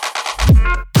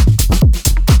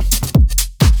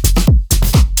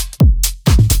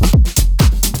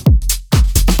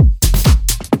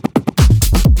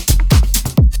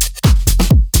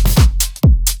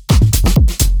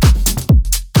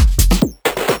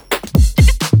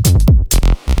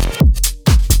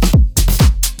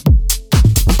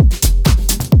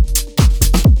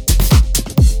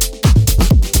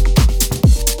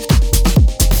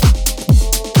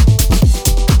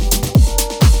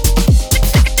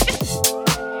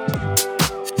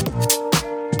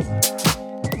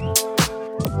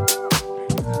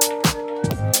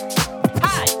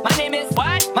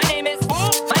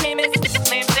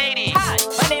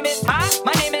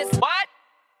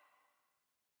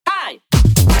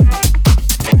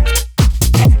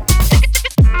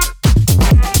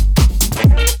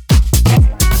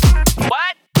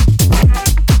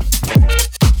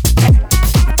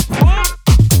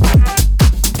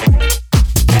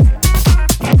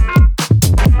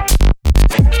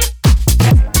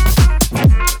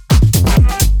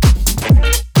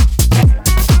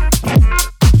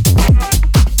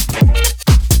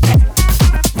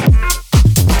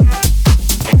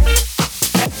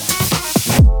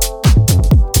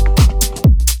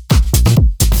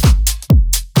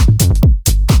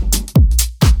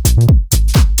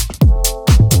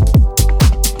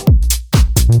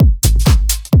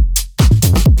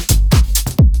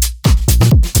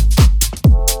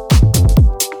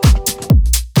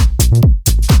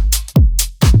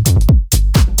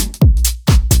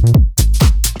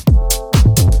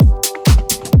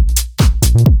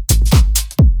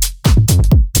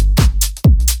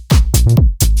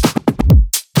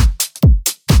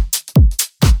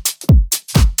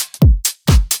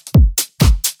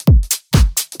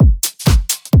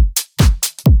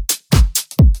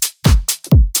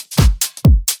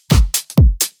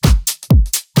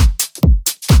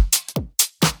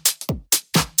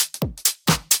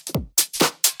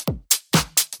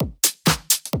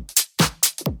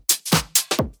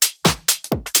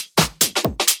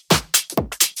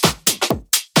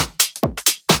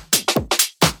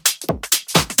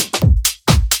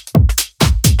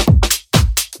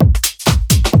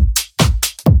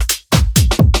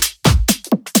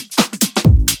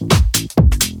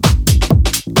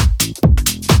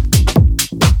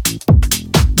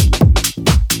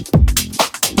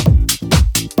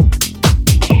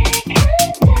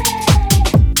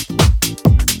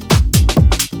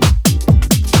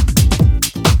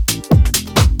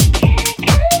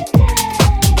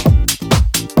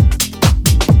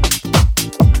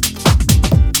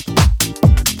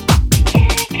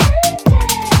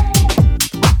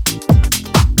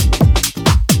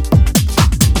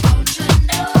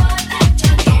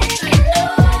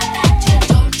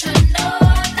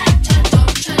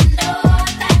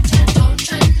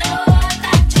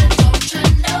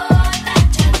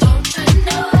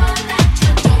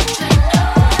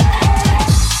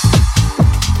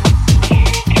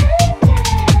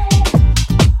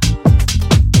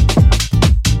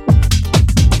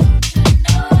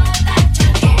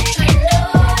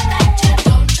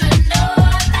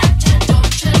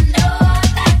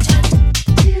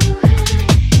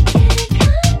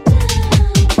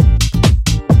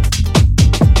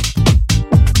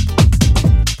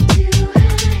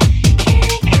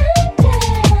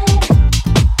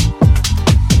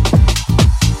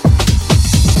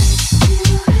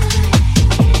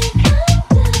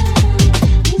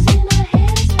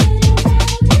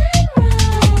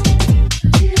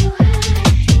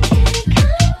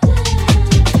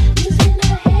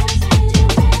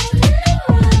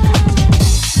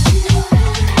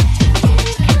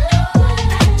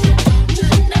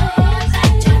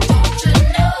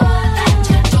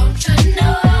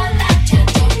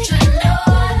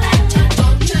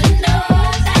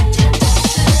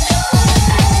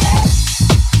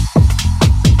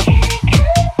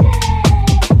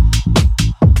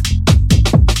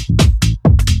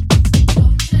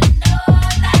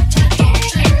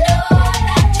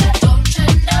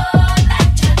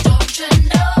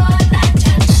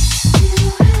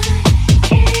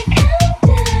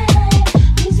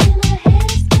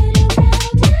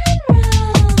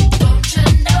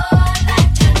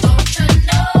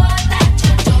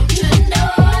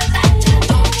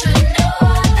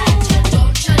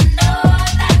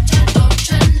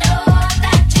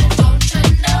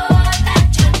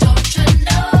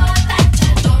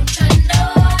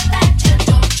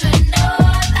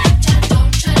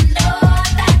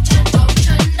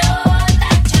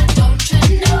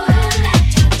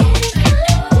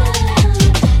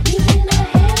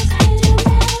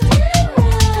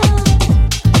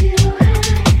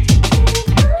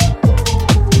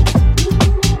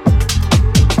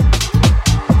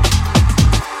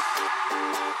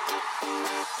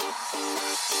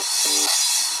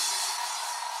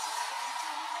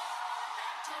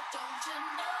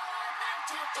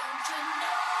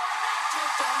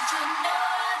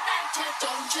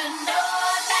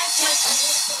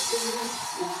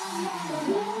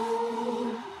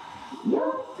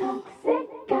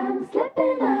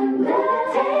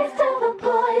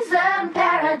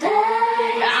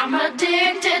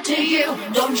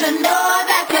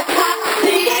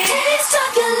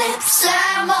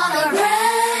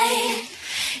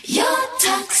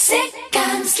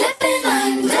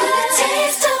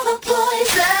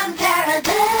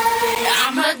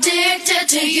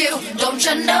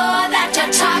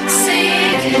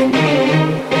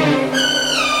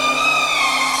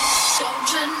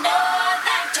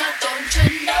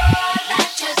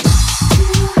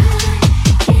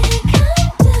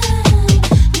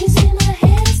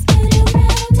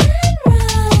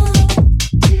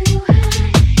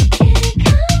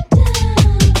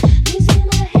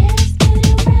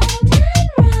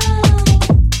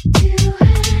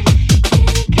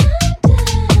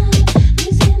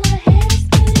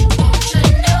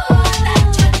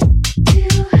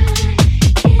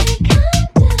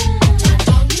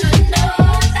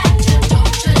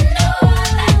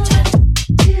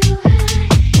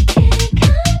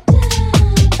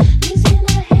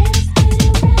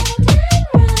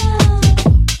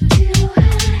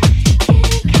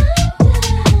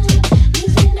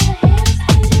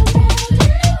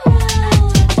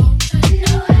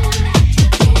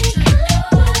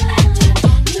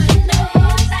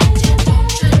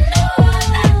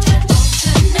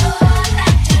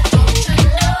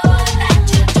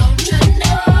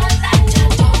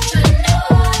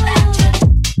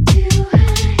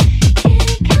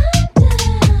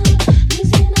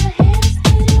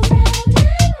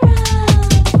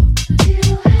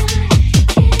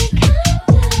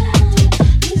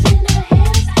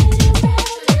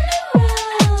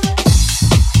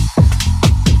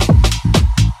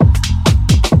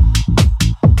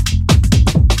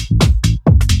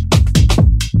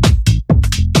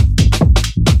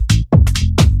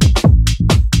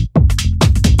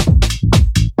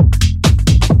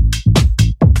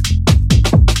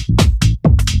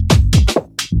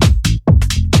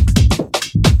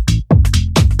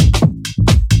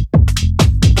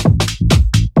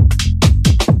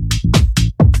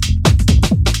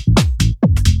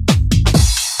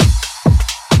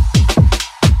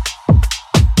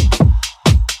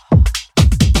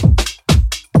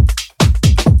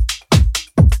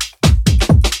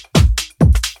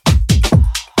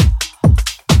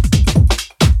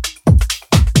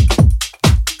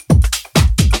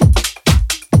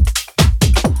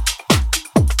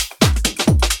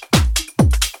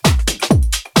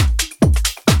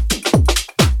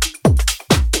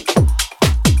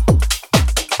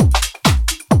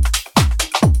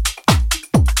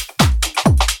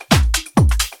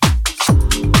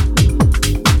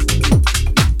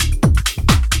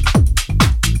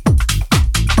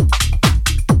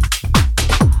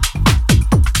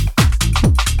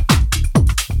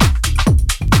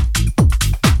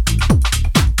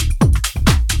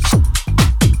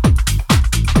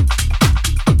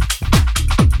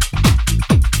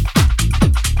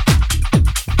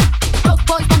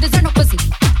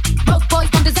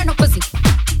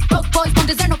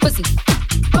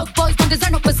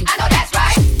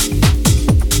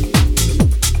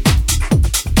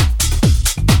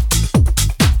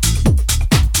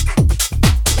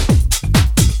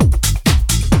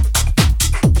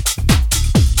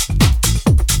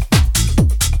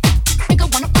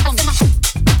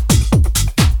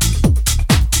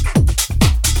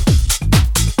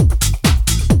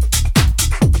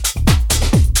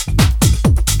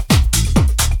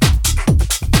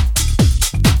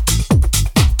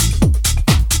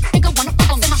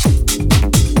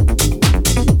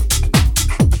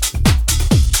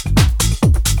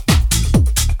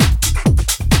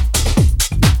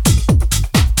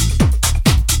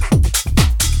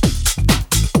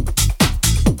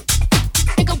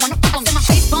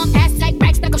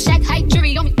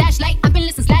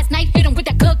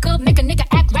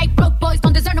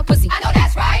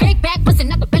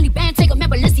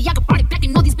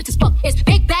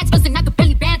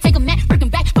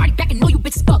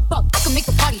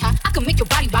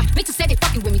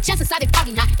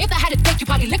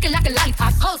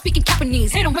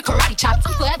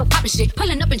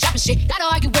 shit. Gotta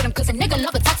argue with him cause a nigga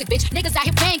love a toxic bitch. Niggas out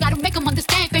here paying, gotta make him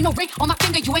understand. Ain't no ring on my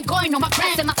finger, you ain't going on my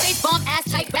gram. Set my face bomb, ass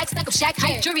tight, back stack of shack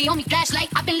height. Jury on me, flashlight.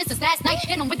 I've been listening last night.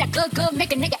 Hit him with that good,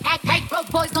 make a nigga act right. Broke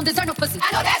boys don't deserve no pussy.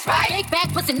 I know that's right. Big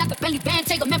bag pussy, not the belly band.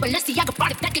 Take a man, Balenciaga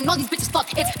brought it back and all these bitches fuck.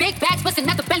 It's big bags pussy,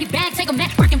 not the belly band. Take a man,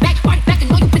 working back, brought it back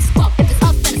and all you bitches fuck. If it's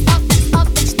up, then it's up, then it's up,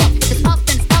 then it's stuck. If it's up,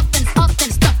 then it's up, then it's up, then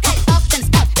it's stuck. If it's up, then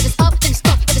it's up. If it's up, then it's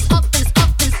stuck. If it's up, then it's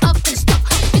up, then it's up, then it's stuck.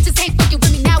 Bitches ain't fucking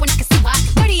with me now and I can see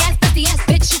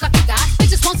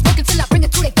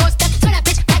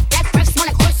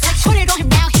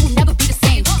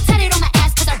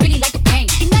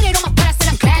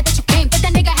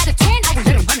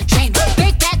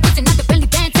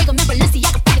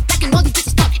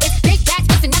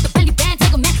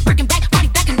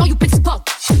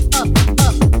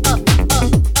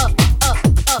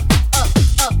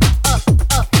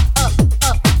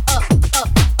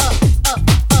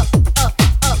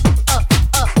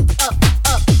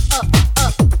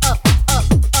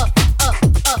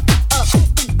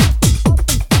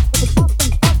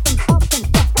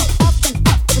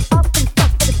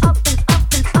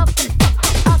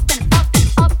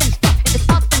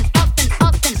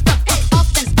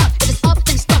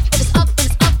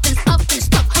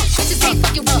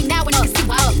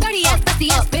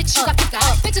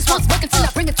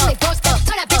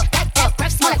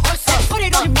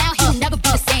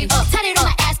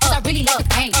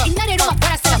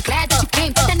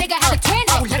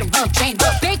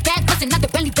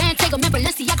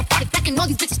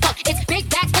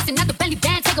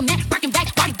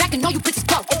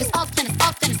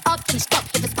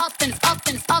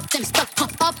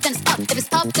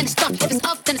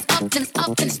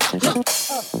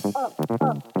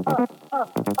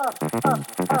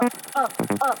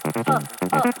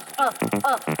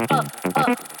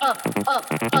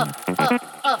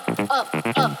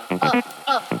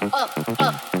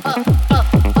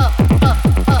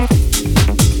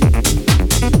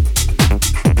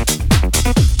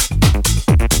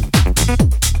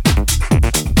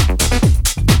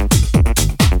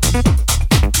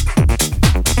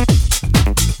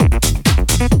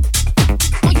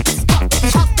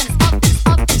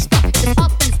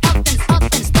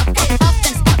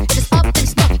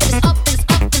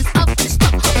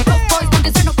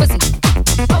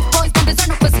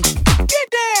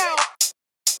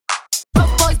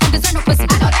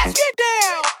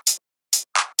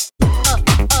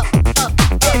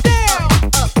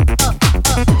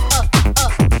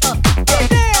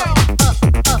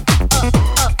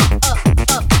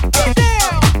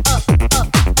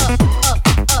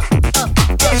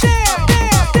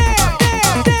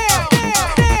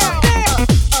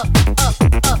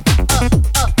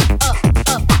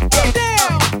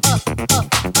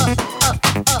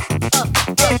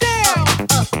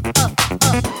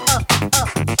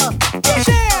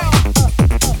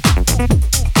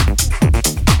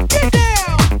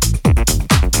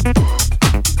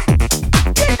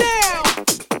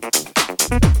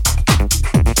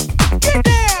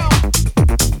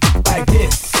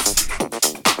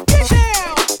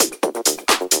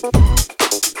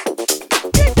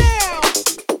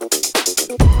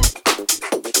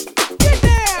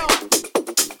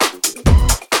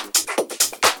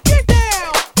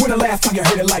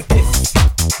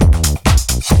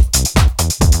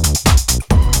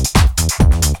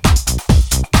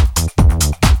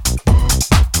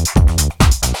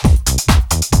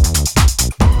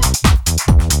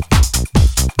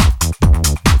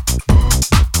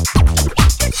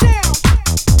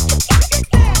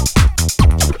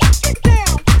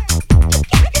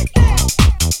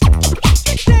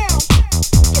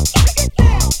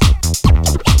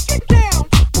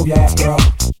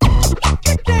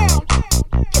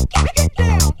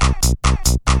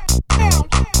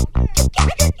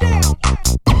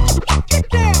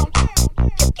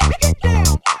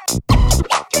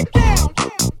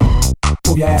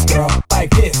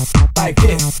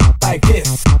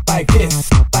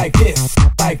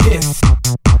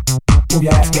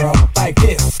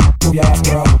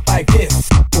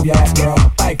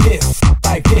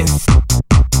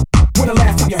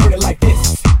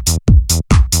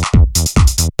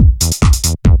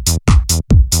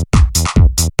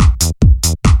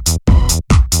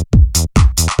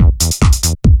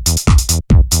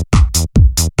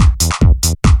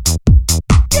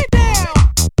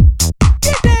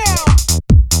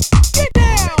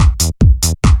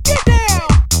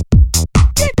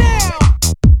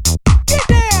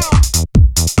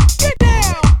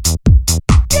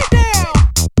Get down.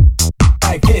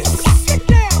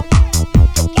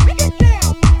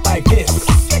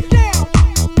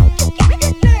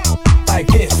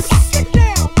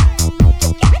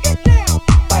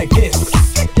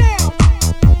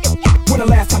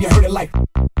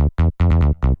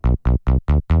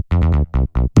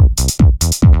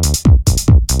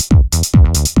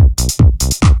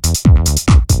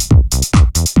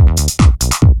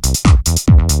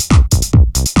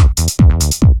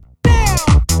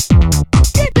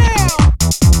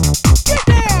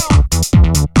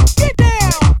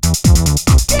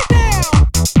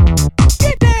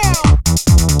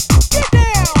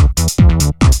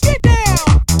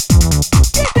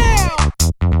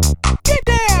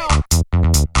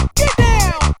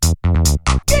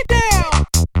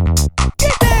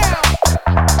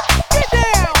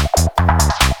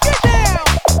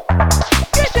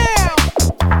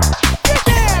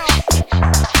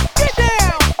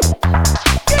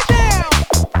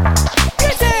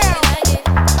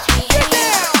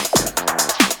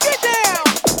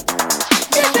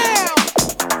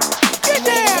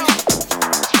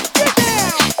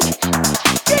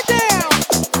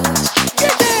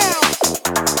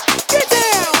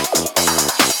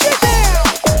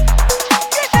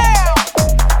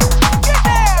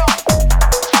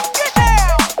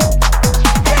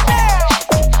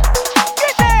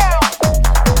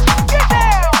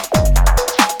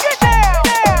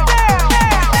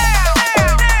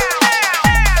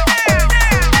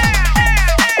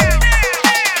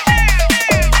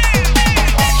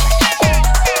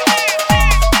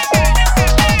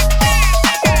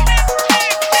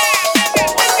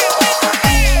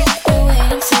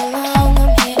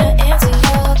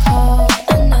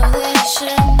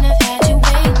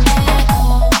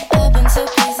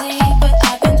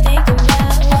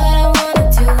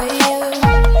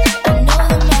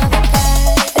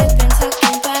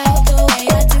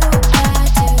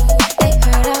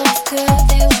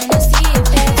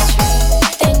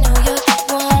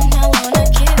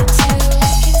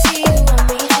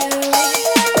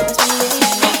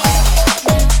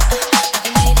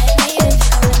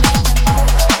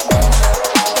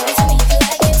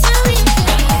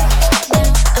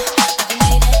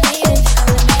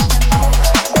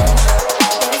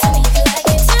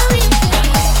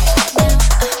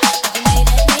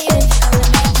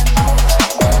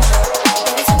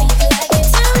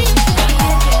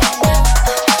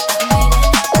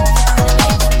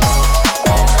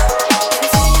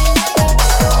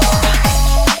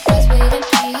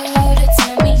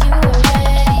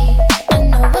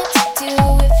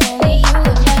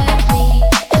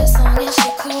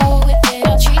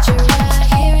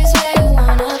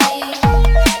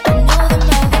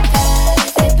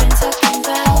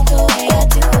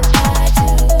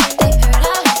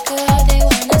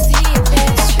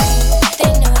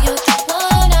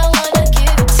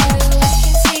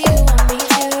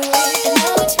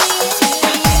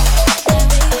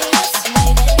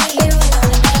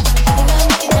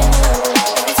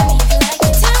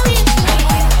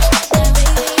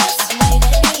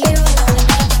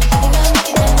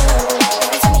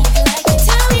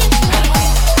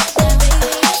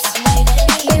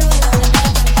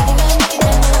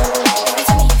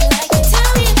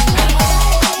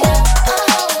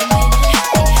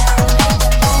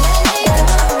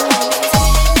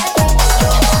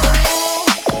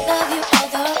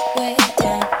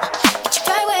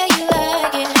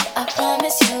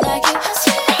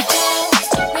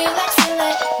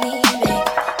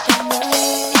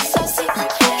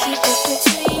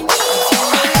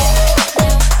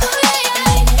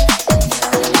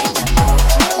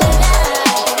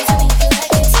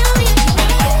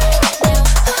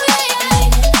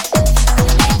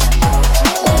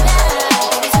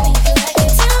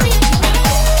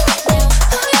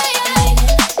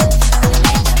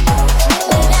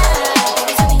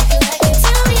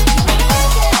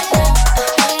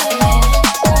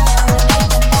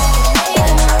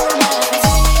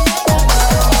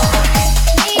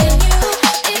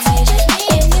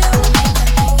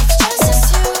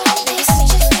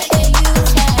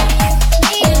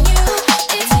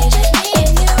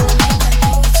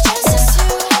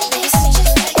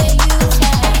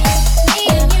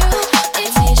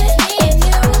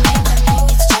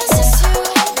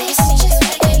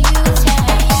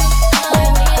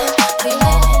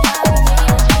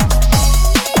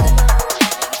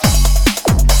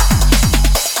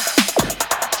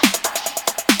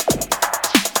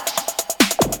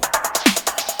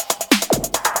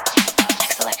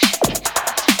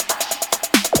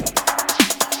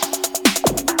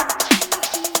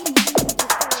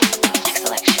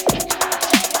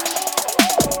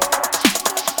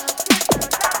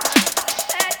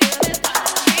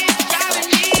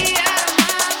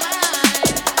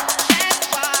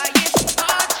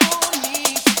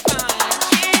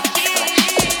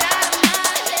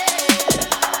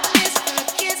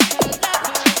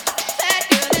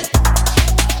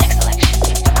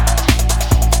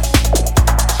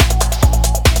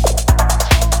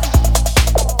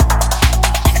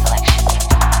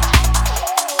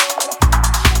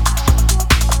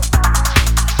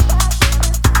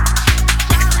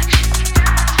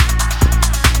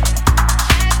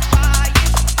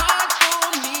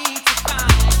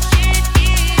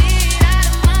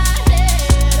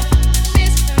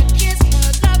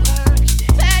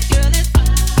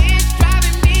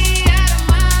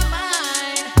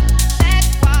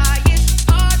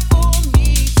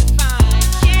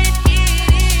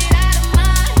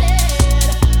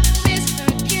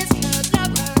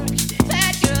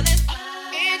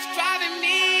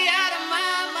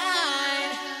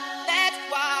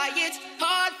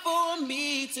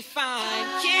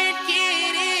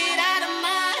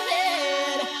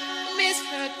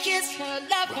 kiss her,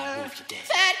 love her.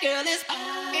 That girl is,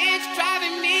 it's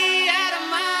driving me out of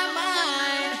my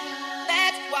mind.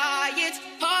 That's why it's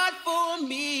hard for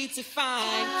me to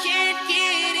find. Can't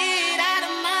get it out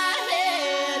of my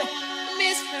head.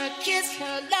 Miss her, kiss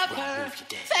her, love her.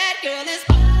 That girl is,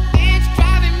 it's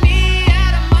driving me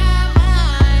out of my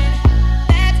mind.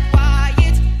 That's why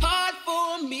it's hard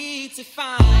for me to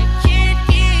find.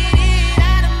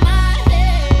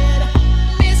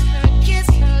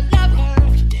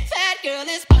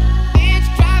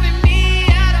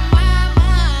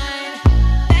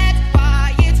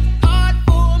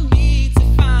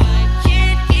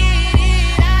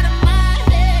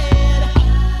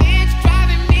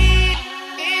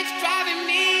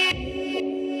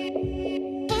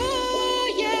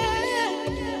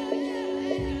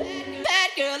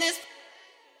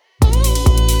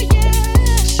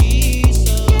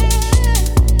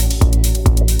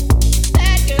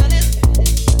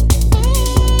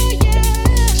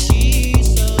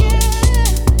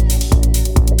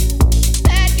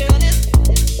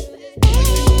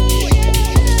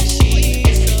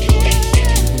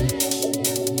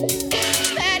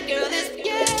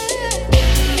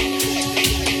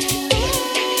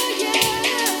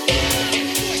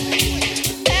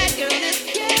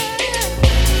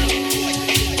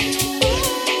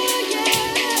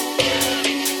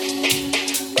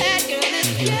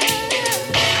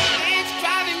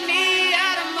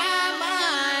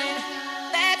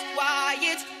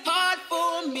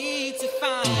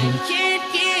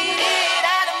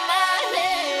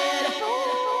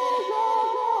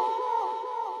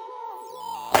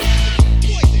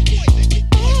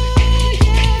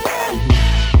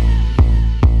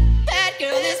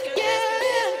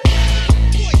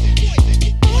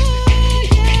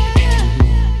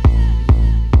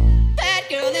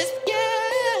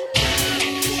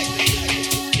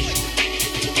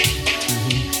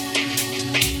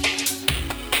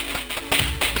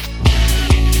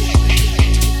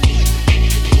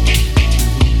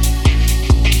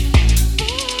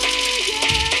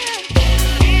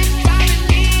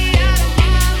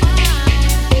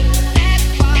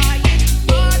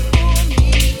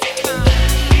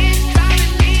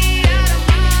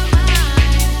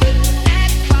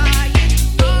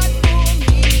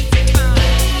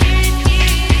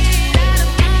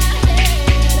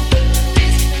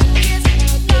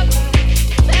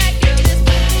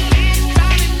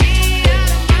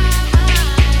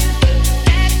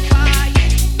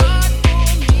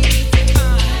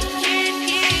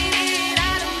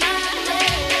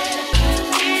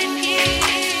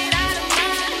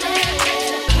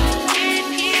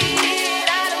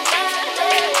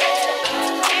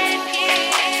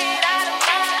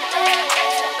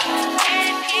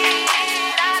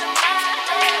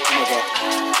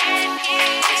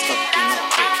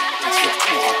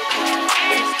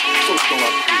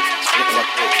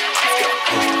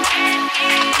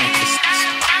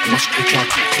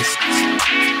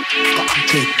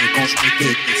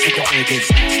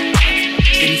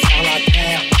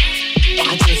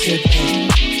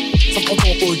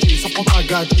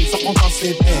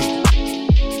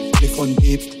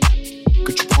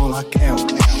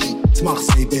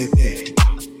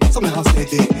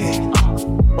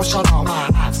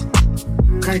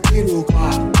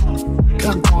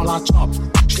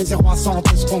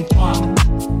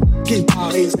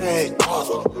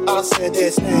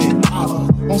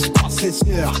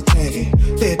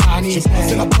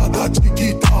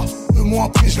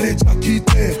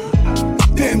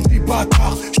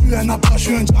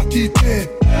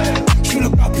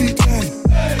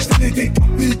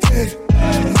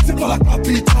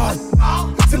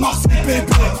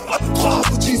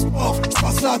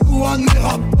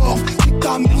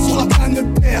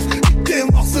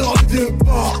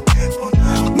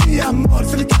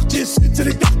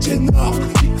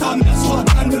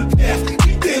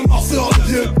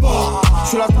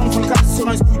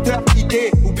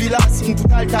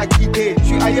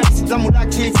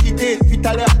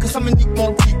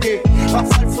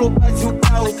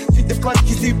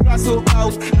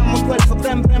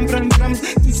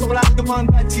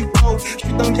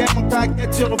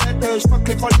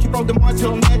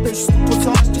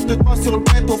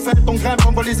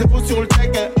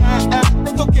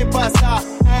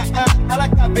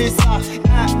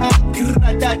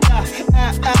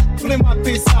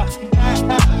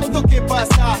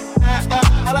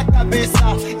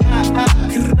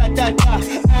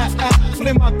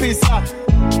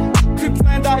 Plus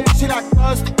besoin d'aller chez la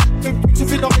coste. Depuis que je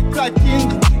fais dans les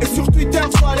platines. Et sur Twitter,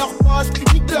 je vois leurs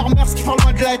posts. Nique leur mère, ce qui parle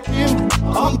loin de la team.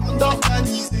 En bande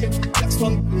organisée,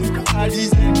 personne ne peut nous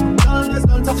canaliser. Dans la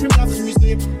zone, ça fume la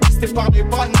fusée. C'était par les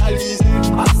banalisés.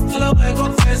 Hasta luego,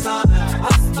 faisan.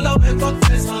 Hasta luego,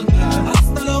 faisan.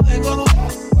 Hasta luego.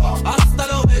 Hasta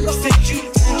luego. C'est du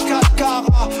 4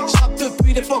 carats. J'rappe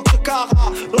depuis l'époque de Cara.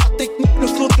 La technique, le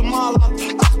flow de malade.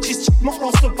 Artistiquement,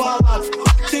 on se balade.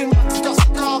 C'est moi qui casse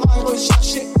Cara.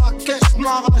 Rechercher à caisse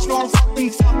mara. J'vais en faire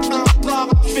une fois un para.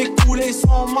 J'fais couler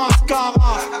son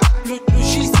mascara. Le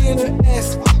J c'est le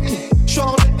S.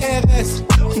 Genre le RS.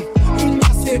 Une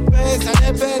masse épaisse. Elle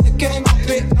est belle qu'elle en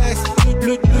PS.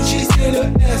 Le J c'est le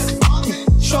S.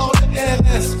 Genre le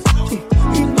RS.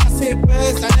 Une masse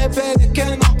épaisse. Elle est belle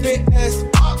qu'elle en PS.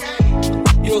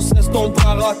 Yo, cesse ton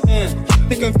baratin.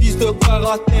 T'es qu'un fils de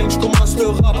baratin. J'commence le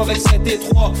rap avec 7 et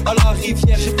 3. À la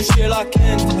rivière, j'ai touché la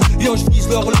Klent. Yo, j'vise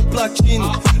leur le platine.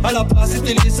 À la base,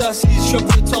 c'était les assises. J'suis un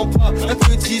peu de sympa, un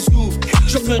peu de zizou.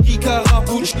 J'offre un Ricard à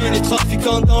bouche. Les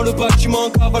trafiquants dans le bâtiment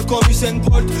cavale comme Usain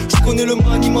Bolt. J'connais le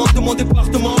maniement de mon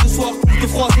département. Le soir, de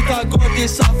froid, c'est ta gourde. Et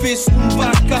ça fait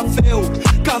Zumba, café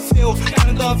au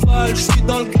carnaval. J'suis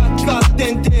dans le 4-4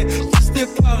 tenté. Testé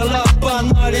par la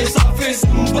banale. Et ça fait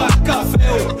Zumba,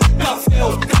 café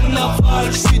au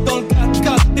carnaval. J'suis dans le 4-4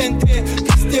 tenté.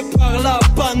 Testé par la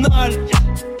banale.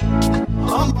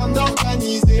 En bande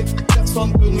organisée,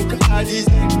 personne peut nous canaliser.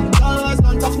 Dans la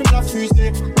zone, ça fume la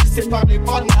fusée. C'est par les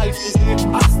banalisés.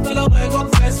 Hasta luego,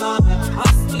 faisan.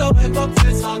 Hasta luego,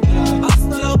 faisan.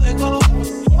 Hasta luego.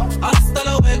 Hasta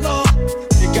luego.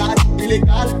 Légal,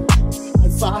 illégal,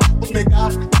 alpha, oméga.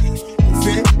 On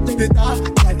fait des pétards,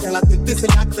 la la tête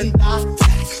c'est la crenta.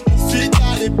 Ensuite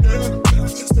y'a les bleus,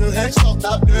 serait short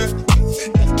à bleu.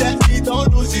 Interdit dans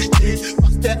nos esprits,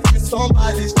 par terre que s'en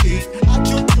bat l'esprit.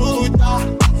 Adiouta,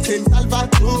 c'est une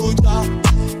salvatruta.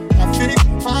 Trafic,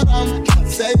 madame,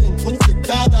 Marseille, on trouve que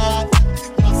tada.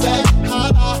 Marseille,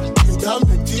 tada, Diam,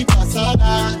 petit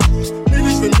passada.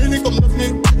 Mili, j'fais mili comme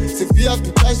 9000. C'est via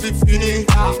tout cas, j'l'ai fini.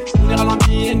 On ira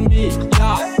l'ami ennemi,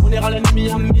 on ira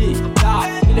l'ennemi ami.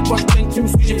 Et les poches pleines qui me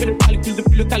suivent, j'ai fait le calcul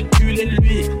depuis le calcul et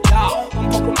lui.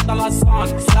 Comporte comme dans la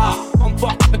zone,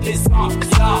 comporte avec les sangs.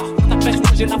 Quand t'appelles,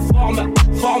 moi j'ai la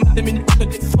forme des minutes de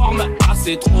déforme.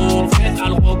 C'est trop fait, t'as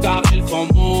le regard et le fond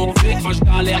mauvais. Quand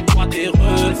j'galère, toi t'es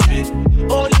refait.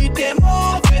 Oli t'es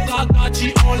mauvais,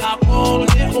 Dragati on la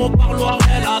connaît. Au parloir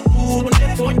elle a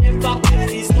tourné, pogné par des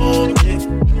prisonniers.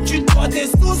 Tu dois des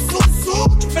sous.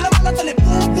 Tu fais la malade, t'as les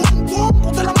boum.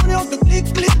 Pour de la monnaie, on te clic,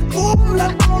 boum. La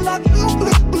glou.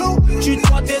 Tu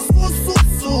dois des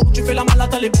sous. Tu fais la malade,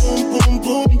 t'as les boum.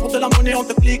 Pour de la monnaie, on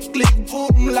te clic,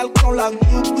 boum. L'alcool, la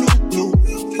glou.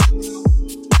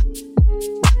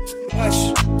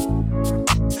 Wesh,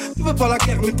 tu veux pas la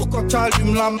guerre, mais pourquoi tu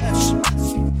allumes la mèche?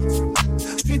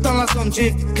 J'suis dans la zone,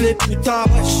 j'évite les putains,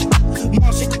 wesh.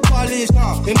 Moi j'écoute pas les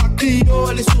gens, et ma Clio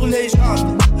elle est sur les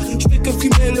jambes. J'fais que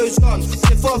fumer le jaune,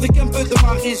 c'est fort avec un peu de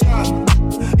marijuana.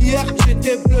 Hier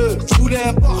j'étais bleu, j'voulais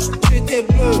un Porsche, j'étais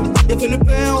bleu. Y'avait le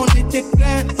pain, on était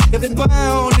plein, y'avait le pain,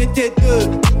 on était deux.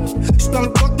 J'suis dans le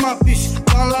bloc ma biche,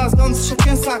 dans la zone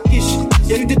chacun sa quiche.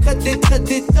 Y'a eu des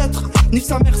traîtres, nique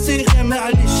sa mère c'est rien mais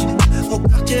à liche. Au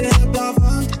quartier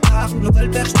bavard, nouvelle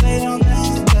perche mais en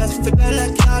espèce. Fais belle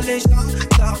avec la légende,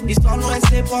 l'histoire nous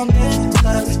reste ébandée.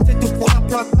 C'est tout pour la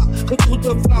plata, le trou de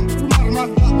flamme, tout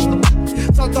marmata.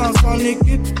 Ça danse en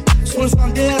équipe, sur le champ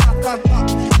des ratatas.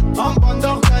 En bande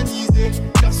organisée,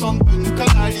 personne peut nous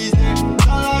canaliser.